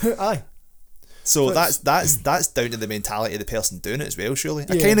results. Aye. So that's down to the mentality of the person doing it as well, surely.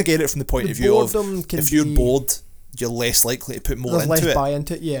 Yeah. I kind of get it from the point of view of if you're bored, you're less likely to put more into less it. buy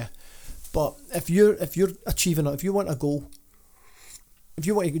into it, yeah. But if you're achieving it, if you want a goal, if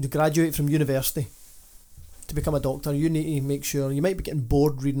you want to graduate from university to become a doctor, you need to make sure, you might be getting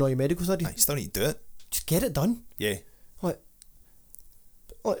bored reading all your medical studies. You still need to do it. Just get it done. Yeah. You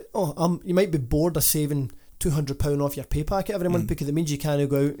might be bored of saving £200 off your pay packet every month because it means you can't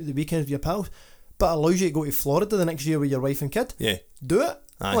go out at the weekends with your pals, but it allows you to go to Florida the next year with your wife and kid. Yeah. Do it.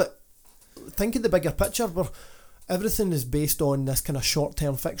 Aye. Think of the bigger picture where everything is based on this kind of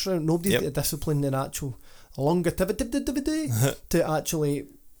short-term fix. Nobody's got the discipline and actual longevity to actually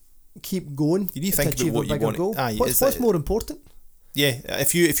keep going. You need to think about what you want. Goal. What's more important? Yeah,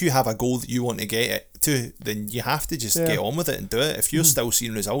 if you have a goal that you want to get it to, then you have to just get on with it and do it. If you're still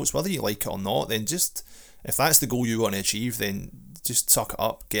seeing results, whether you like it or not, then just, if that's the goal you want to achieve, then just suck it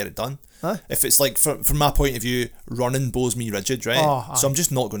up, get it done. If it's like, from my point of view, running bores me rigid, right? So I'm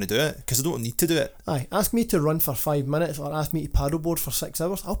just not going to do it because I don't need to do it. Ask me to run for 5 minutes or ask me to paddleboard for 6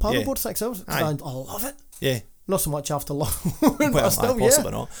 hours. I'll paddleboard 6 hours. I love it. Yeah. Not so much after long. Well,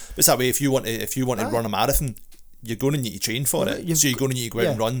 possibly not. But it's that way. If you want to run a marathon, you're going to need to train for it. So you're going to need to go out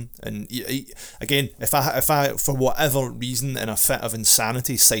and run. And again, if I for whatever reason in a fit of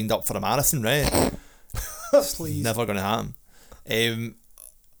insanity signed up for a marathon, right? Please. Never going to happen.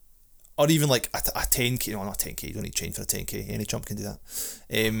 Or even like a 10k. No, not 10k. You don't need to train for a 10k. Any chump can do that.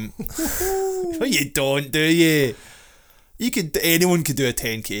 Well, you don't, do you? Anyone could do a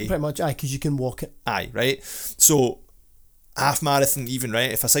 10k. Pretty much, because you can walk it. Aye, right? So, half marathon even,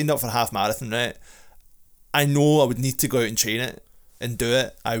 right? If I signed up for a half marathon, right, I know I would need to go out and train it and do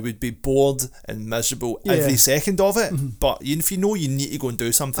it. I would be bored and miserable every second of it. But if you know you need to go and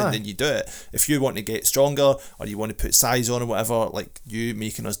do something, then you do it. If you want to get stronger or you want to put size on or whatever, like you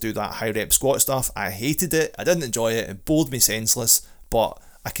making us do that high rep squat stuff, I hated it. I didn't enjoy it. It bored me senseless. But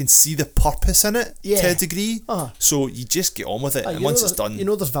I can see the purpose in it to a degree. So you just get on with it, and once it's done, you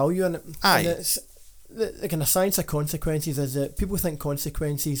know there's value in it. Aye. And it's, the kind of science of consequences is that people think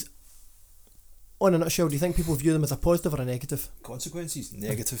consequences, on a nutshell, do you think people view them as a positive or a negative? Consequences,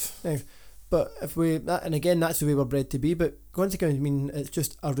 negative. But if and again, that's the way we're bred to be, but consequences mean it's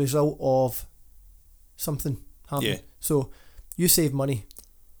just a result of something happening. Yeah. So you save money.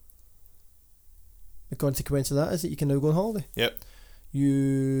 The consequence of that is that you can now go on holiday. Yep.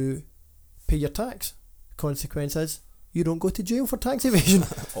 You pay your tax. Consequence is you don't go to jail for tax evasion.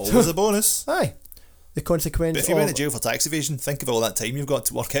 Always a bonus. Aye. The consequence. But if you went to jail for tax evasion, think of all that time you've got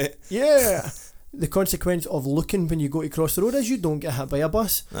to work out. Yeah. The consequence of looking when you go to cross the road is you don't get hit by a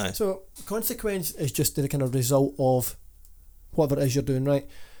bus. Aye. So consequence is just the kind of result of whatever it is you're doing, right?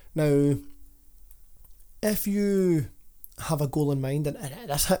 Now, if you have a goal in mind, and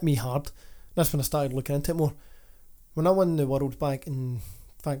this hit me hard, that's when I started looking into it more. When I won the world back in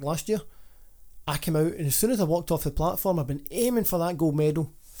fact last year, I came out and as soon as I walked off the platform, I've been aiming for that gold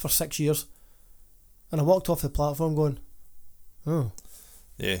medal for 6 years, and I walked off the platform going, oh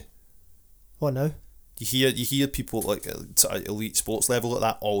yeah, what now? You hear people like sort of elite sports level like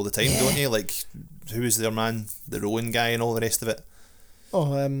that all the time, don't you? Like, who is their man, the rowing guy and all the rest of it?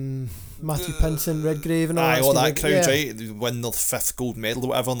 Matthew Pinson, Redgrave and all that crowd, right? They win their 5th gold medal or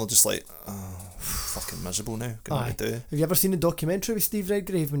whatever, and they're just like, fucking miserable now. What to do? Have you ever seen the documentary with Steve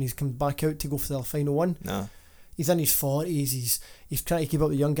Redgrave when he's come back out to go for the final one? No. He's in his 40s. He's trying to keep up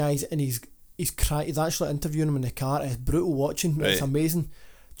with the young guys, and he's actually interviewing him in the car. It's brutal watching. Right. It's amazing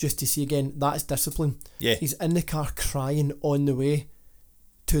just to see again. That's discipline. Yeah. He's in the car crying on the way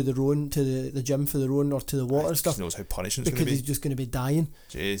to the rowing, to the gym for the rowing or to the water and stuff. He knows how punishing it's going to be. Because he's just going to be dying.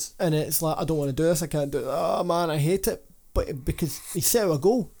 Jeez. And it's like, I don't want to do this. I can't do it. Oh man, I hate it. But because he set out a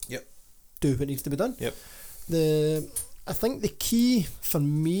goal. Yep. Do what needs to be done. Yep. I think the key for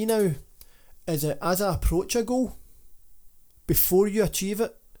me now is that as I approach a goal, before you achieve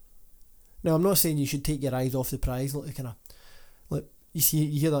it. Now I'm not saying you should take your eyes off the prize, like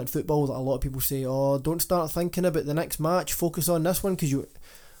you hear that in football, that a lot of people say, oh, don't start thinking about the next match, focus on this one, because you,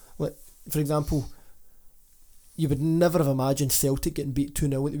 like, for example, you would never have imagined Celtic getting beat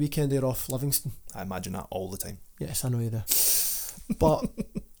 2-0 at the weekend there off Livingston. I imagine that all the time. Yes, I know you do. But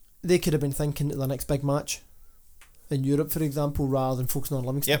they could have been thinking of the next big match in Europe, for example, rather than focusing on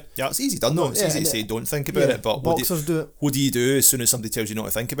Livingston. Yeah, it's easy done though. It's easy to say don't think about it, but boxers do it. What do you do as soon as somebody tells you not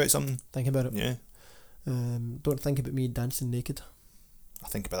to think about something? Think about it. Yeah. Don't think about me dancing naked. I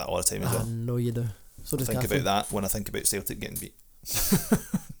think about that all the time as well. I know you do. So I think about that when I think about Celtic getting beat.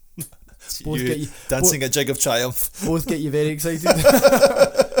 Both you get you dancing a jig of triumph. Both get you very excited.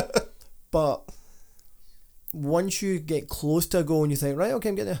 But once you get close to a goal and you think, right, okay,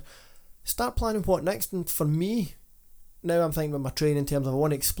 I'm getting there, start planning what next. And for me, now I'm thinking about my training in terms of I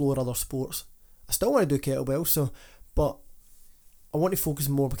want to explore other sports. I still want to do kettlebell, but I want to focus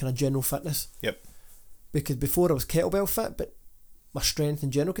more on kind of general fitness. Yep. Because before I was kettlebell fit, but my strength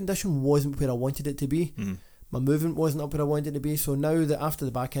and general condition wasn't where I wanted it to be. My movement wasn't up where I wanted it to be. So now that after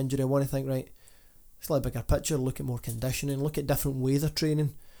the back injury, I want to think, right, it's like a bigger picture, look at more conditioning, look at different ways of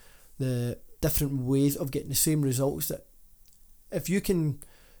training, the different ways of getting the same results. That if you can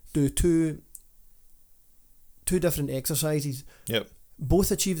do two different exercises, yep, both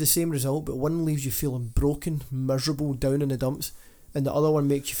achieve the same result, but one leaves you feeling broken, miserable, down in the dumps, and the other one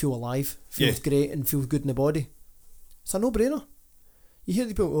makes you feel alive, feels great and feels good in the body. It's a no-brainer. You hear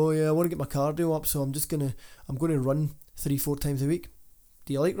the people, oh yeah, I want to get my cardio up, so I'm going to run 3-4 times a week.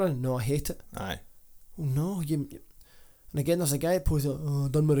 Do you like running? No, I hate it. Aye. Oh no, and again there's a guy that posts, oh,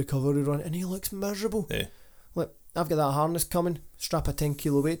 I've done my recovery run, and he looks miserable. Yeah. Look, I've got that harness coming, strap a 10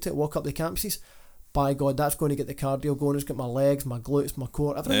 kilo weight to it, walk up the campuses. By God, that's going to get the cardio going. It's got my legs, my glutes, my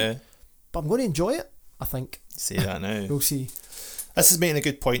core, everything. Yeah. But I'm going to enjoy it, I think. Say that now. We'll see. This is making a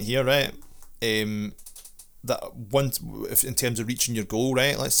good point here, right? That once, if in terms of reaching your goal,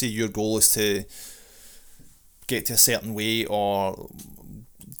 right? Let's say your goal is to get to a certain weight or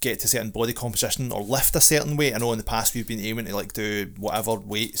get to a certain body composition or lift a certain weight. I know in the past we've been aiming to like do whatever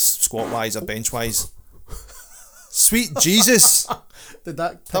weights, squat wise or bench wise. Sweet Jesus! Did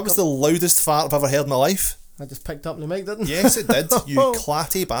that was the loudest fart I've ever heard in my life. I just picked up in the mic, didn't I? Yes, it did. You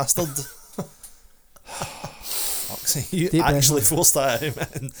clatty bastard. You Deep actually forced that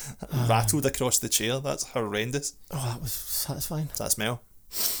out and rattled across the chair. That's horrendous. Oh, that was satisfying. Does that smell?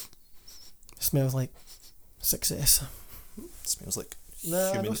 It smells like success. It smells like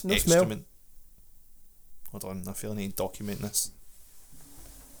no human excrement. Smell. Hold on, I feel I need to document this.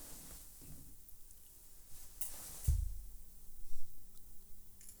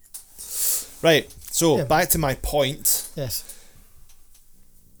 Right, so back to my point. Yes.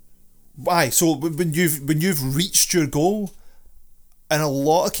 Why? So when you've reached your goal, in a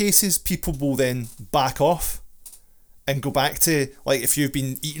lot of cases, people will then back off and go back to, like, if you've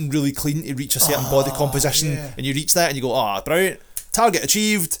been eating really clean to reach a certain body composition, and you reach that and you go, brilliant, target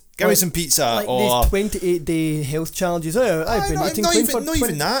achieved, give me some pizza, like or these 28-day health challenges. I've been eating clean for not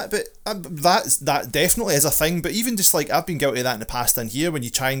even that, but that definitely is a thing. But even just like I've been guilty of that in the past. And here, when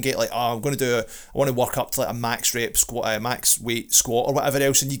you try and get like, I want to work up to like a max rep squat, max weight squat or whatever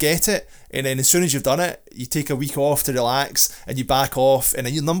else, and you get it, and then as soon as you've done it, you take a week off to relax, and you back off, and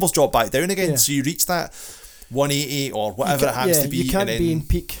then your numbers drop back down again. So you reach that 180 or whatever it happens to be. You can't be in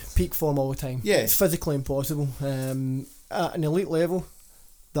peak form all the time. Yeah, it's physically impossible. At an elite level,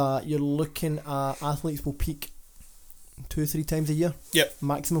 that you're looking at, athletes will peak 2-3 times a year. Yep.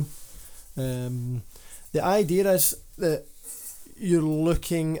 Maximum. The idea is that you're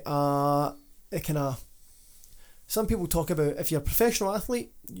looking at a kind of. Some people talk about if you're a professional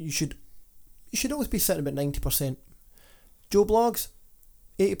athlete, you should always be sitting about 90%. Joe Blogs,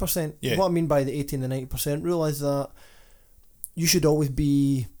 80%. Yeah. What I mean by the 80 and the 90% rule is that you should always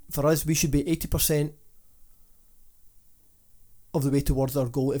be, for us, we should be 80% of the way towards our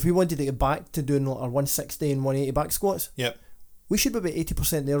goal. If we wanted to get back to doing our 160 and 180 back squats, yep, we should be about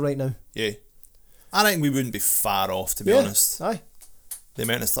 80% there right now. Yeah, I think we wouldn't be far off, to be honest. Aye. The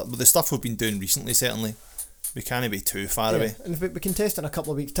amount of the stuff we've been doing recently, certainly, we can't be too far away. And if we can test in a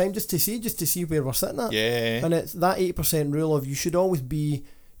couple of weeks' time just to see where we're sitting at. Yeah. And it's that 80% rule of you should always be,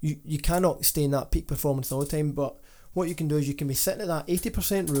 you cannot stay in that peak performance all the time, but what you can do is you can be sitting at that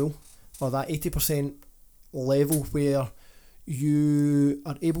 80% rule or that 80% level where you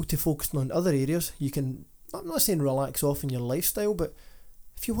are able to focus on other areas. You can, I'm not saying relax off in your lifestyle, but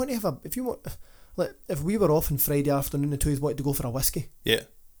if you want to have like if we were off on Friday afternoon and two of us wanted to go for a whiskey, yeah,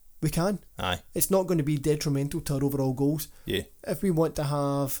 we can. Aye. It's not going to be detrimental to our overall goals. Yeah. If we want to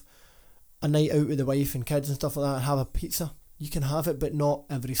have a night out with the wife and kids and stuff like that and have a pizza, you can have it, but not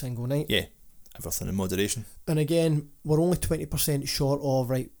every single night. Yeah. Everything in moderation. And again, we're only 20% short of,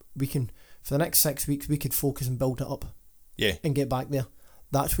 right, we can, for the next 6 weeks, we could focus and build it up. Yeah. And get back there.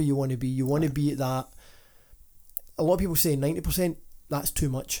 That's where you want to be. You want to be at that. a lot of people say 90%, that's too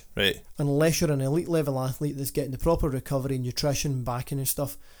much. Right. Unless you're an elite level athlete that's getting the proper recovery, nutrition, backing and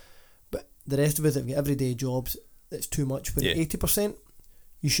stuff. But the rest of us that have got everyday jobs, it's too much. But 80%,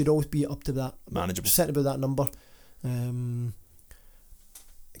 you should always be up to that. Manageable. Set about that number. Kind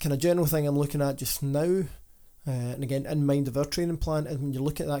of general thing I'm looking at just now, and again, in mind of our training plan, is when you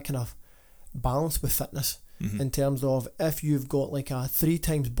look at that kind of balance with fitness, in terms of if you've got like a 3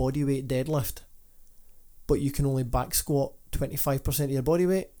 times body weight deadlift, but you can only back squat 25% of your body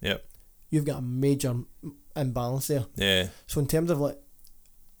weight, you've got a major imbalance there. Yeah. So in terms of like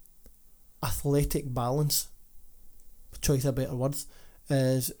athletic balance, choice of better words,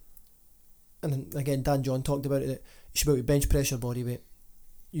 is, and again Dan John talked about it, that you should be able to bench press your body weight.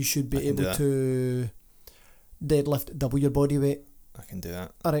 You should be able to deadlift double your body weight. I can do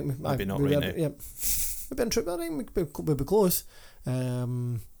that. I think maybe not right now. Yeah, maybe in trip. I think we'll be close.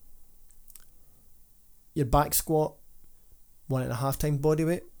 Your back squat 1.5 times body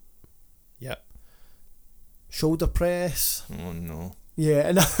weight. Yep. Shoulder press. Oh no. Yeah,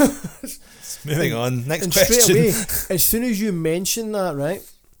 and moving on. Next and question. Straight away, as soon as you mention that, right?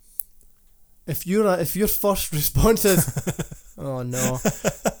 If your first response is, "Oh no,"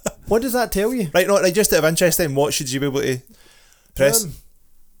 what does that tell you? Right, no, right. Just out of interest, then, what should you be able to press?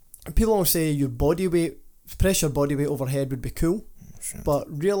 People always say your body weight, press your body weight overhead would be cool, but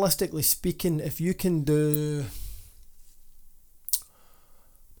realistically speaking, if you can do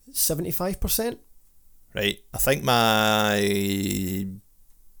 75%. Right, I think my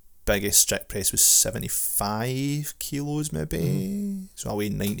biggest strict press was 75 kilos maybe, so I weigh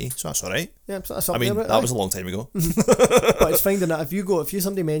 90, so that's alright. Yeah, that's I mean, that was a long time ago. But it's finding that if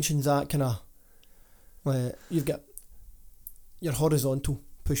somebody mentions that kind of, you've got your horizontal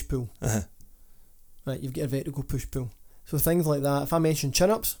push-pull, right, you've got your vertical push-pull, so things like that. If I mention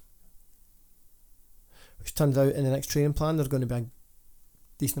chin-ups, which turns out in the next training plan there's going to be a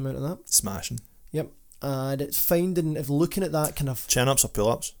decent amount of that. Smashing. Yep. And it's finding, if looking at that kind of... Chin-ups or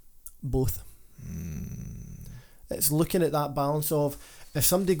pull-ups? Both. It's looking at that balance of, if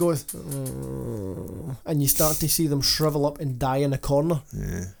somebody goes, and you start to see them shrivel up and die in a corner,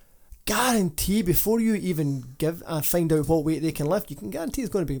 guarantee before you even find out what weight they can lift, you can guarantee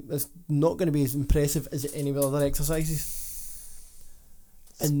it's not going to be as impressive as any of the other exercises.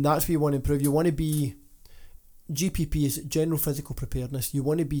 And that's what you want to improve. You want to be... GPP is general physical preparedness. You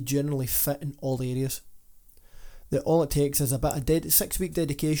want to be generally fit in all areas. That all it takes is a bit of 6-week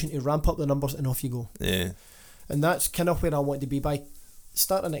dedication to ramp up the numbers, and off you go. Yeah. And that's kind of where I want to be by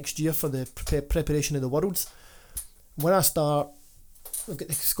starting next year for the preparation of the Worlds. When I start, we've got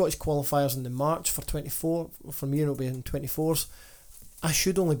the Scottish qualifiers in the March for 24. For me, it'll be in 24s. I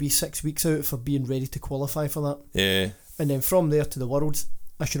should only be 6 weeks out for being ready to qualify for that. Yeah. And then from there to the Worlds,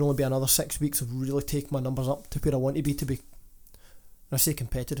 I should only be another 6 weeks of really taking my numbers up to where I want to be when I say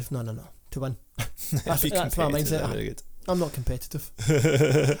competitive, no, to win. That's my mindset. Very good. I'm not competitive.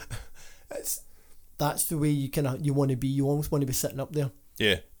 That's the way you want to be. You almost want to be sitting up there.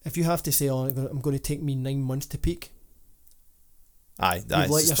 Yeah. If you have to say, I'm going to take me 9 months to peak. Aye, you've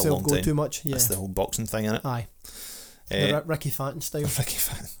let yourself go too much. Yeah. That's the whole boxing thing, innit? Aye. Ricky Fanton style. Ricky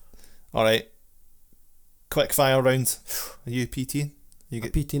Fanton. Alright. Quick fire round. Are you PTing? You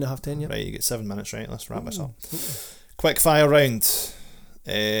get PT and a half 10, yeah. Right, you get 7 minutes, right? Let's wrap this up. Quick fire round.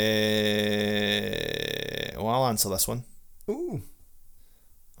 I'll answer this one. Ooh.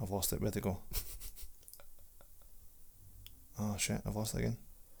 I've lost it. Where'd it go? Oh shit, I've lost it again.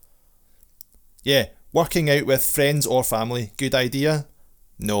 Yeah, working out with friends or family, good idea?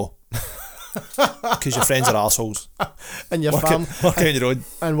 No. Because your friends are assholes. And your working on your own.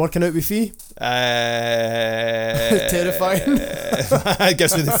 And working out with fee? Terrifying. It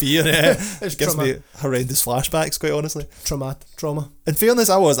gives me the fear, yeah. It gives me horrendous flashbacks, quite honestly. Trauma. In fairness,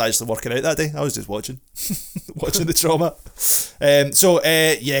 I was actually working out that day. I was just watching the trauma.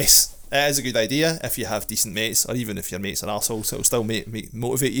 Yes, it is a good idea if you have decent mates, or even if your mates are assholes, it'll still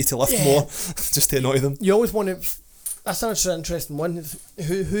motivate you to lift more, just to annoy them. You always want to... That's an interesting one.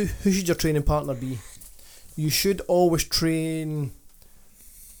 Who should your training partner be? You should always train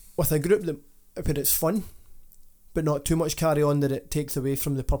with a group that where it's fun, but not too much carry on that it takes away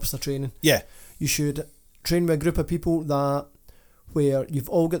from the purpose of training. Yeah. You should train with a group of people where you've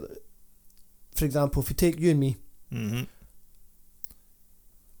all got, for example, if you take you and me,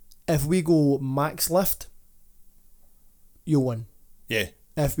 if we go max lift, you'll win. Yeah.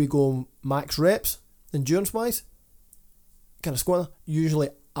 If we go max reps, endurance wise, kind of squat, usually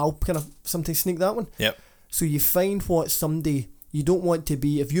I'll kind of sometimes sneak that one. Yep. So you find what somebody you don't want to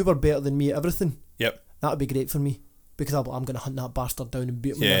be. If you were better than me at everything, yep, that would be great for me. because I'm going to hunt that bastard down and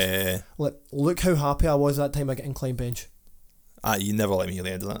beat him. with this. Yeah. Look how happy I was that time I got incline bench. You never let me hear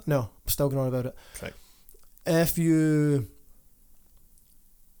the end of that. No, I'm still going on about it. Right.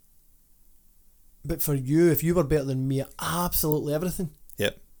 But for you, if you were better than me at absolutely everything,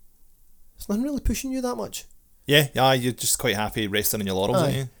 yep, it's nothing really pushing you that much. Yeah, you're just quite happy resting on your laurels,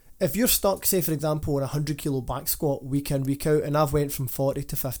 aren't you? If you're stuck, say for example, in a 100 kilo back squat week in, week out, and I've went from 40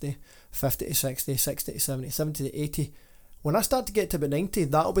 to 50, 50 to 60, 60 to 70, 70 to 80, when I start to get to about 90,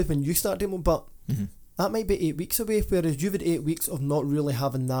 that'll be when you start doing it, but that might be 8 weeks away, whereas you've had 8 weeks of not really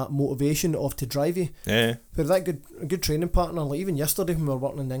having that motivation of to drive you. Yeah. Whereas that good training partner, like even yesterday when we were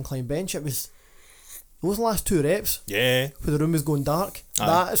working on the incline bench, it was those last 2 reps, yeah, where the room was going dark.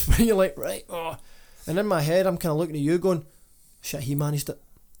 Aye. That's when you're like, right, oh. And in my head, I'm kind of looking at you going, shit, he managed it.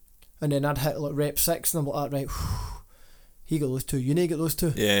 And then I'd hit like rep 6 and I'm like, right, he got those 2, you need to get those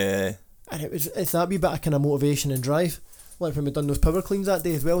 2. Yeah. And it's that wee bit of kind of motivation and drive. Like when we done those power cleans that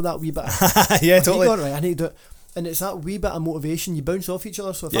day as well, that wee bit of, yeah, totally. Right, I need to do it. And it's that wee bit of motivation, you bounce off each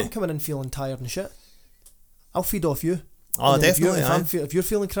other. So if I'm coming in feeling tired and shit, I'll feed off you. Oh, definitely. If you're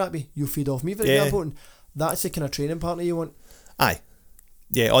feeling crappy, you'll feed off me, for example. And that's the kind of training partner you want. Aye.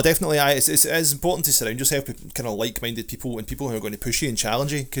 Yeah, definitely. It's important to surround yourself with kind of like-minded people and people who are going to push you and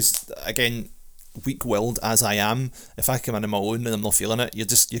challenge you. Because again, weak-willed as I am, if I come in on my own and I'm not feeling it, you're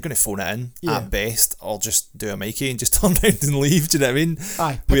going to phone it in at best, or just do a Mikey and just turn around and leave. Do you know what I mean?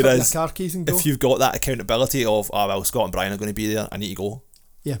 Aye. Pick up your car keys and go. If you've got that accountability of, Scott and Brian are going to be there, I need to go.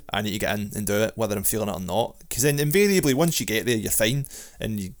 Yeah. I need to get in and do it, whether I'm feeling it or not. Because then invariably, once you get there, you're fine,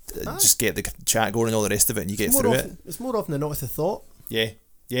 and you just get the chat going and all the rest of it, and you get through it. It's more often than not it's a thought. Yeah,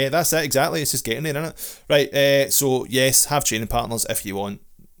 that's it, exactly. It's just getting there, innit? Right, so yes, have training partners if you want.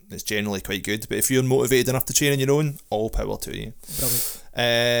 It's generally quite good, but if you're motivated enough to train on your own, all power to you. Brilliant.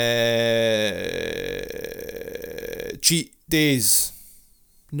 Cheat days.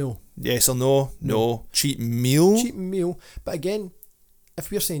 No. Yes or no? No. Cheat meal? Cheat meal. But again,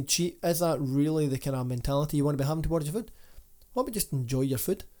 if we're saying cheat, is that really the kind of mentality you want to be having towards your food? Why don't we just enjoy your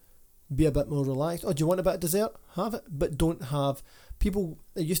food? Be a bit more relaxed. Oh, do you want a bit of dessert? Have it, but don't have... People,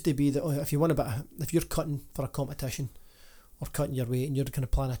 it used to be that if you're cutting for a competition or cutting your weight and you're kind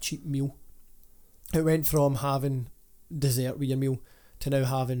of planning a cheap meal, it went from having dessert with your meal to now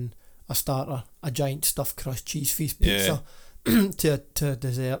having a starter, a giant stuffed crust cheese feast pizza, to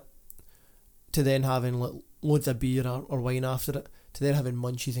dessert, to then having like loads of beer or wine after it, to then having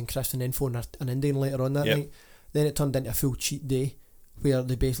munchies and crisps and then phoning an Indian later on that night. Then it turned into a full cheat day where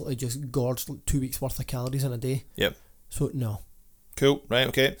they basically just gorged like 2 weeks worth of calories in a day. Yep. So no. Cool, right,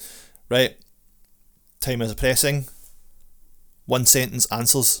 okay. Right. Time is pressing. 1 sentence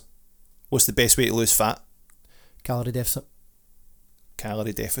answers. What's the best way to lose fat? Calorie deficit.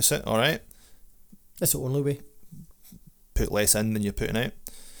 Calorie deficit, alright. That's the only way. Put less in than you're putting out.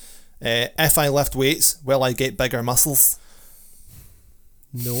 If I lift weights, will I get bigger muscles?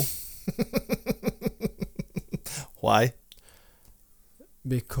 No. Why?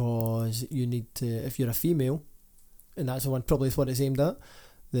 Because you need to, if you're a female, and that's the one, probably is what it's aimed at,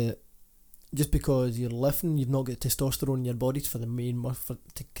 that just because you're lifting, you've not got testosterone in your body for the main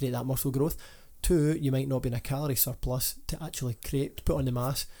to create that muscle growth. 2, you might not be in a calorie surplus to actually put on the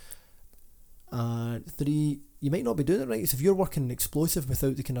mass. 3, you might not be doing it right. So if you're working explosive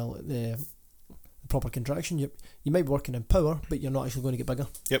without the kind of the proper contraction, you might be working in power, but you're not actually going to get bigger.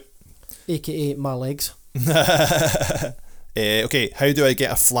 Yep. AKA my legs. Okay, how do I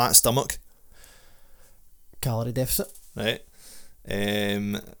get a flat stomach? Calorie deficit. Right.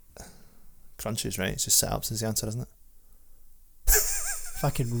 Crunches, right? It's just sit-ups is the answer, isn't it? If I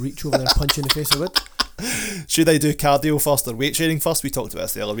could reach over there and punch you in the face, I would. Should I do cardio first or weight training first? We talked about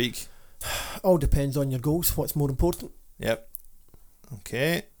this the other week. All depends on your goals. What's more important? Yep.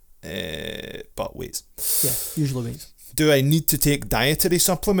 Okay. But weights. Yeah, usually weights. Do I need to take dietary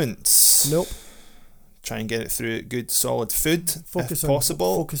supplements? Nope. Try and get it through good solid food if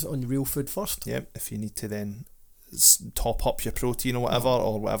possible. Focus on real food first. Yep. If you need to then top up your protein or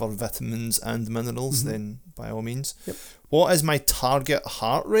whatever vitamins and minerals, then by all means. Yep. What is my target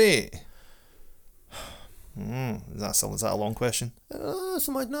heart rate? Is that a long question?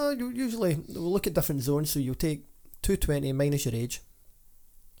 No, usually we'll look at different zones. So you'll take 220 minus your age.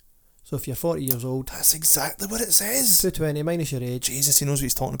 So if you're 40 years old, that's exactly what it says. 220 minus your age. Jesus, he knows what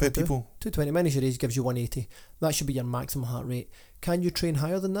he's talking about, people. 220 minus your age gives you 180. That should be your maximum heart rate. Can you train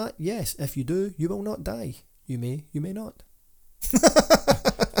higher than that? Yes. If you do, you will not die. You may not.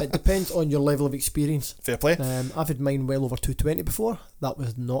 It depends on your level of experience. Fair play. I've had mine well over 220 before. That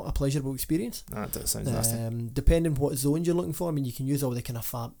was not a pleasurable experience. That sounds nasty. Depending what zones you're looking for, I mean, you can use all the kind of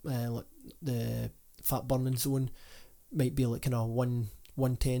fat, like the fat burning zone, might be like kind of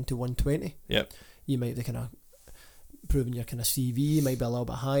 110 to 120. Yep. You might be kind of improving your kind of CV, might be a little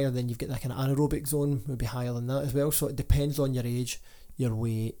bit higher. Then you've got that kind of anaerobic zone, would be higher than that as well. So it depends on your age, your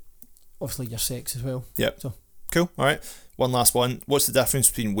weight, obviously your sex as well. Yep. So cool. All right. One last one. What's the difference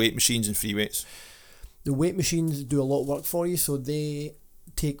between weight machines and free weights? the weight machines do a lot of work for you, so they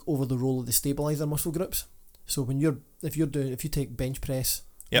take over the role of the stabilizer muscle groups. So if you take bench press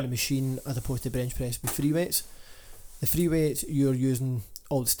Yep. in a machine as opposed to bench press with free weights, the free weights you're using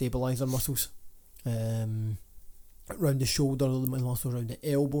all the stabilizer muscles, around the shoulder and also around the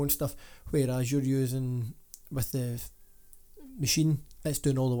elbow and stuff, whereas you're using with the machine, it's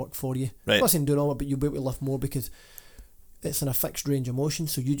doing all the work for you. Right. I'm not saying doing all it, but you'll be able to lift more because it's in a fixed range of motion,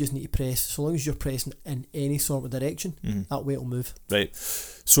 so you just need to press. So long as you're pressing in any sort of direction, that weight will move. Right.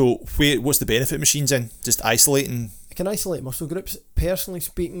 So what's the benefit of machines in? Just isolating? It can isolate muscle groups. Personally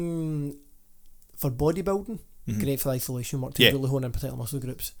speaking, for bodybuilding, great for isolation work to really hone in particular muscle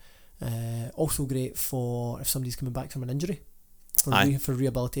groups. Also great for if somebody's coming back from an injury, for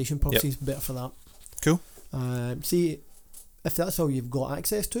rehabilitation purposes, better for that. Cool. See, if that's all you've got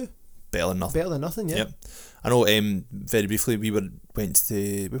access to, better than nothing. Better than nothing, yeah. Yep. I know. Very briefly, we went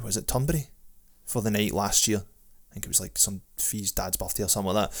to, where was it, Turnberry, for the night last year. I think it was like some Fee's dad's birthday or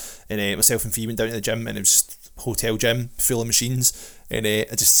something like that. And myself and Fee went down to the gym, and it was just a hotel gym full of machines. And I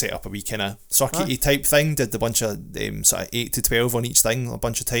just set up a wee kind of circuity type thing. Did a bunch of sort of 8 to 12 on each thing a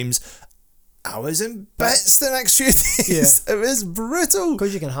bunch of times. I was in bits the next few days. Yeah. It was brutal.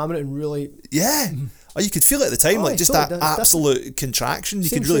 Because you can hammer it and really... Yeah. Oh, you could feel it at the time, like just that absolute contraction. You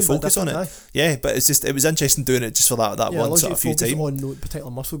could really focus on it. Yeah, but it was interesting doing it just for that one sort of few times. On no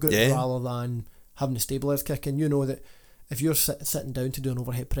particular muscle group rather than having the stabilizer kick in. You know that if you're sitting down to do an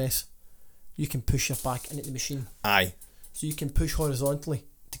overhead press, you can push your back into the machine. Aye. So you can push horizontally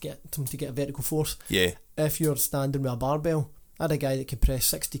to get a vertical force. Yeah. If you're standing with a barbell, I had a guy that could press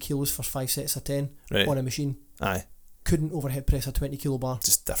 60 kilos for 5 sets of 10 on a machine. Aye. Couldn't overhead press a 20 kilo bar.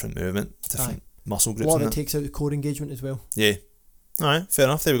 Just different movement, different muscle groups. A lot of it takes out the core engagement as well. Yeah. Alright, fair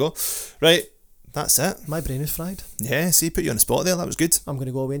enough, there we go. Right, that's it. My brain is fried. Yeah, see, put you on the spot there, that was good. I'm going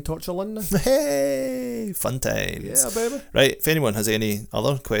to go away and torture Lynn now. Hey, fun times. Yeah, baby. Right, if anyone has any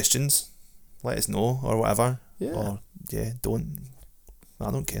other questions, let us know, or whatever. Yeah. Or,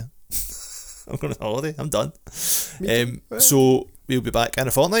 I don't care. I'm going on holiday, I'm done. So, we'll be back in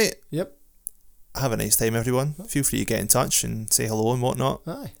a fortnight. Yep. Have a nice time, everyone. Feel free to get in touch and say hello and whatnot.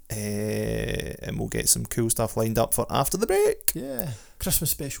 Aye. And we'll get some cool stuff lined up for after the break. Yeah.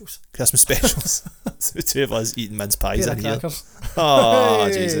 Christmas specials. So the two of us eating mince pies in here. Crackers. Oh,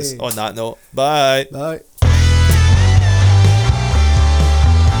 Jesus. On that note, bye. Bye.